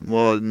back.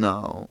 Well,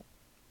 no.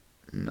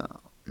 Not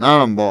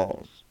on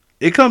balls.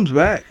 It comes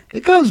back.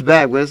 It comes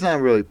back, but it's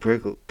not really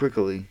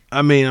prickly.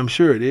 I mean, I'm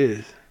sure it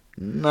is.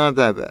 Not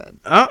that bad.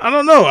 I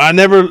don't know. I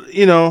never,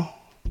 You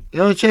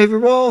don't shave your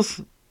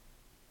balls?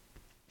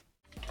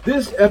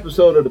 This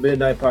episode of the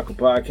Midnight Paco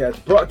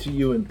Podcast brought to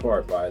you in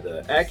part by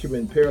the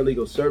Acumen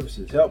Paralegal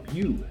Services help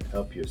you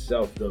help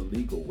yourself the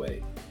legal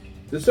way.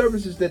 The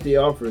services that they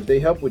offer is they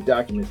help with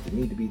documents that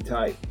need to be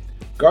typed,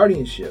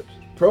 guardianships,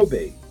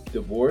 probate,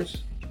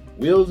 divorce,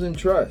 wills and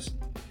trust,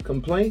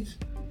 complaints,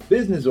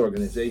 business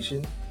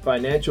organization,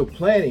 financial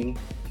planning,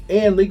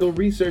 and legal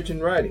research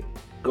and writing.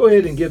 Go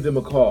ahead and give them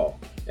a call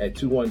at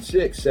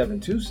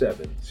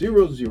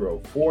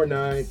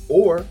 216-727-0049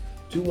 or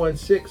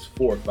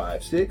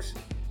 216-456-2000.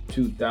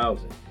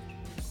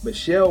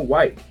 Michelle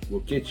White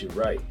will get you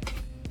right.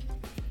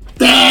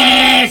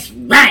 That's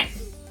right.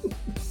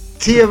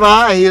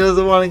 TMI, he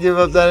doesn't want to give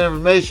up that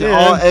information.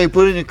 Yeah. Hey,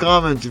 put in your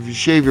comments if you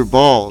shave your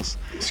balls.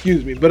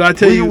 Excuse me, but I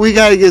tell you, we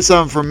got to get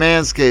something from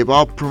Manscaped.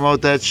 I'll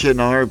promote that shit in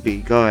a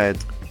heartbeat. Go ahead.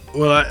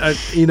 Well, I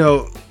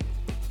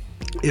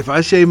if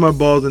I shave my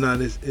balls or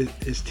not, it's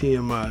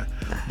TMI.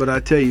 But I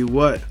tell you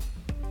what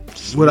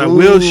I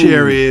will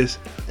share is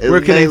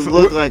where can they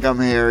look like I'm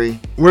hairy.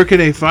 Where can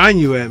they find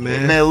you at,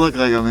 man? It may look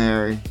like I'm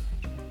hairy.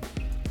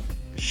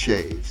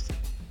 Shaved.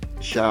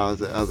 Shout out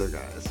to other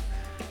guys.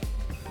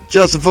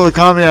 Justin Fuller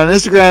Comedy on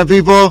Instagram,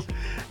 people.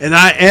 And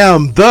I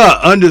am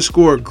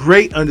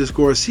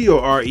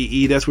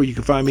 _great_COREE. That's where you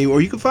can find me.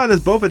 Or you can find us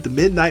both at the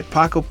Midnight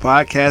Paco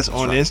Podcast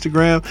on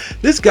Instagram.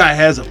 This guy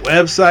has a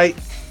website.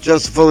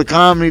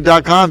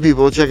 JustinFullerComedy.com,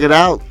 people. Check it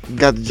out. We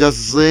got the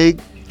Justice League.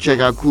 Check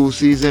out Cool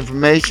C's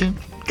information.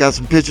 Got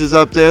some pictures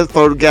up there, the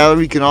photo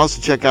gallery. You can also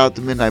check out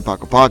the Midnight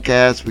Paco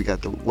Podcast. We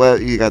got the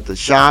you got the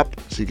shop,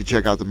 so you can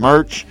check out the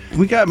merch.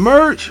 We got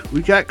merch.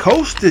 We got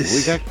coasters.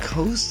 We got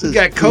coasters. We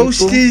got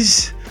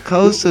coasters.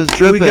 Coasters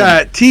dripping. We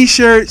got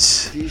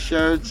t-shirts.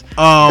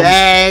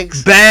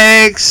 Bags.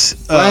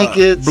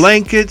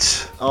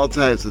 Blankets. All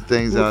types of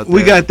things out there.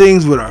 We got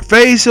things with our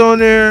face on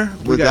there.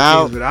 We got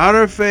Without. things without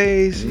our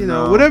face. You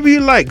know, whatever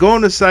you like. Go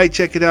on the site,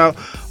 check it out.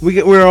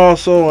 We're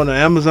also on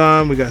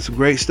Amazon. We got some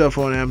great stuff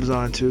on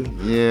Amazon too.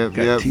 Yeah.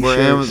 We're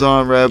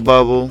Amazon,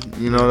 Redbubble.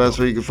 That's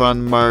where you can find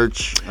the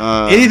merch.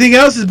 Anything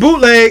else is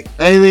bootleg.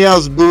 Yeah,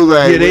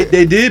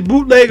 they did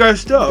bootleg our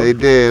stuff. They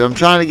did. I'm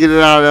trying to get it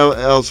out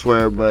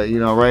elsewhere, but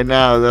right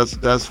now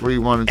that's where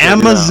you want to check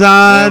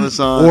Amazon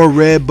or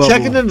Redbubble.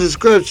 Check in the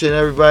description,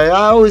 everybody.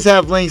 I always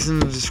have links in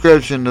the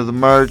description of the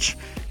merch,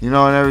 and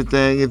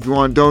everything. If you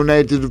want to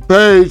donate to the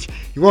page,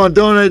 you want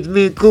to donate to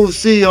me and Cool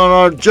C on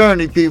our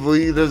journey, people.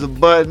 There's a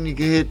button, you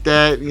can hit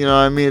that.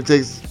 It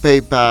takes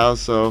PayPal,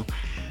 so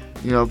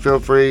feel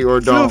free or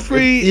don't. Feel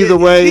free. Either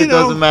way, it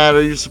doesn't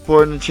matter. You're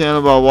supporting the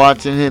channel by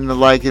watching, hitting the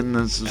like, and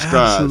the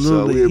subscribe.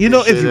 Absolutely.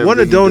 So if you want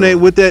to donate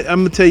with that, I'm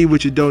gonna tell you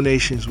what your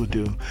donations will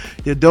do.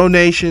 Your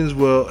donations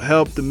will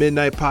help the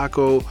Midnight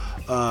Paco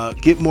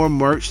get more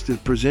merch to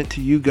present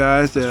to you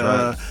guys,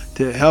 to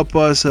help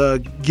us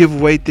give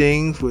away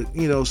things with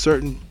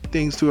certain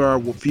things to our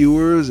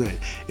viewers, and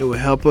it will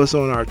help us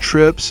on our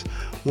trips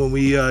when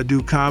we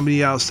do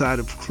comedy outside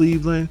of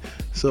Cleveland.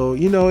 So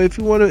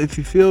if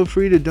you feel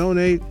free to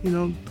donate,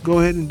 go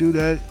ahead and do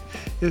that.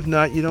 If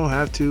not, you don't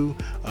have to.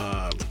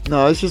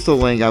 No, it's just a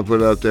link I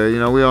put up there. We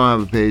don't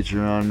have a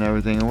Patreon and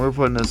everything, and we're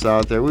putting this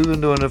out there. We've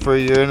been doing it for a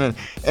year, and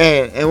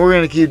we're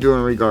gonna keep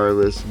doing it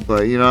regardless.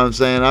 But you know what I'm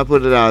saying? I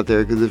put it out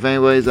there because if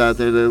anybody's out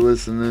there that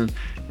listening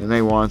and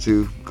they want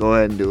to, go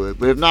ahead and do it.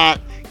 But if not,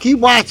 keep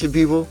watching,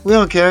 people. We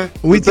don't care.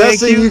 The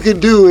best thing you can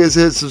do is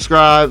hit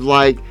subscribe,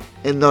 like,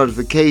 and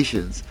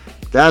notifications.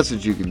 That's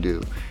what you can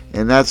do,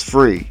 and that's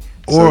free.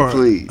 Or so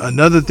please.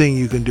 Another thing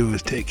you can do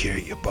is take care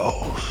of your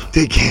balls.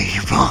 Take care of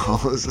your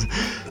balls.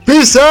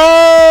 Peace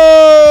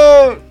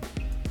out!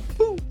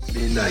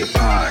 Midnight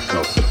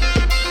Paco.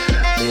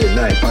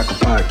 Midnight Paco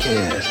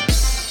Podcast.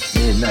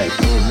 Midnight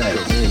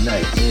Paco.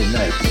 Midnight Paco.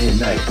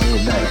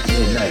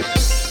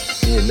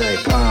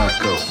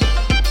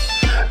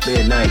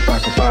 Midnight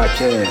Paco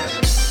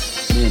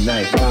Podcast.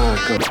 Midnight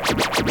Paco.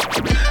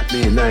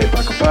 Midnight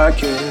Paco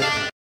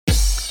Podcast.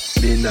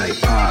 Midnight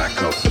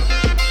Paco.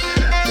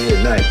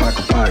 Midnight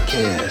Paco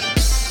Podcast.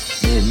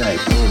 Midnight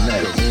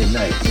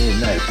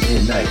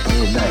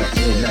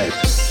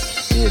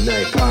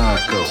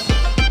Paco.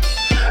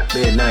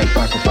 Midnight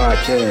Paco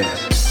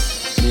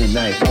Podcast.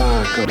 Midnight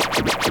Paco.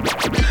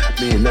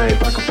 Midnight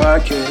Paco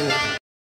Podcast.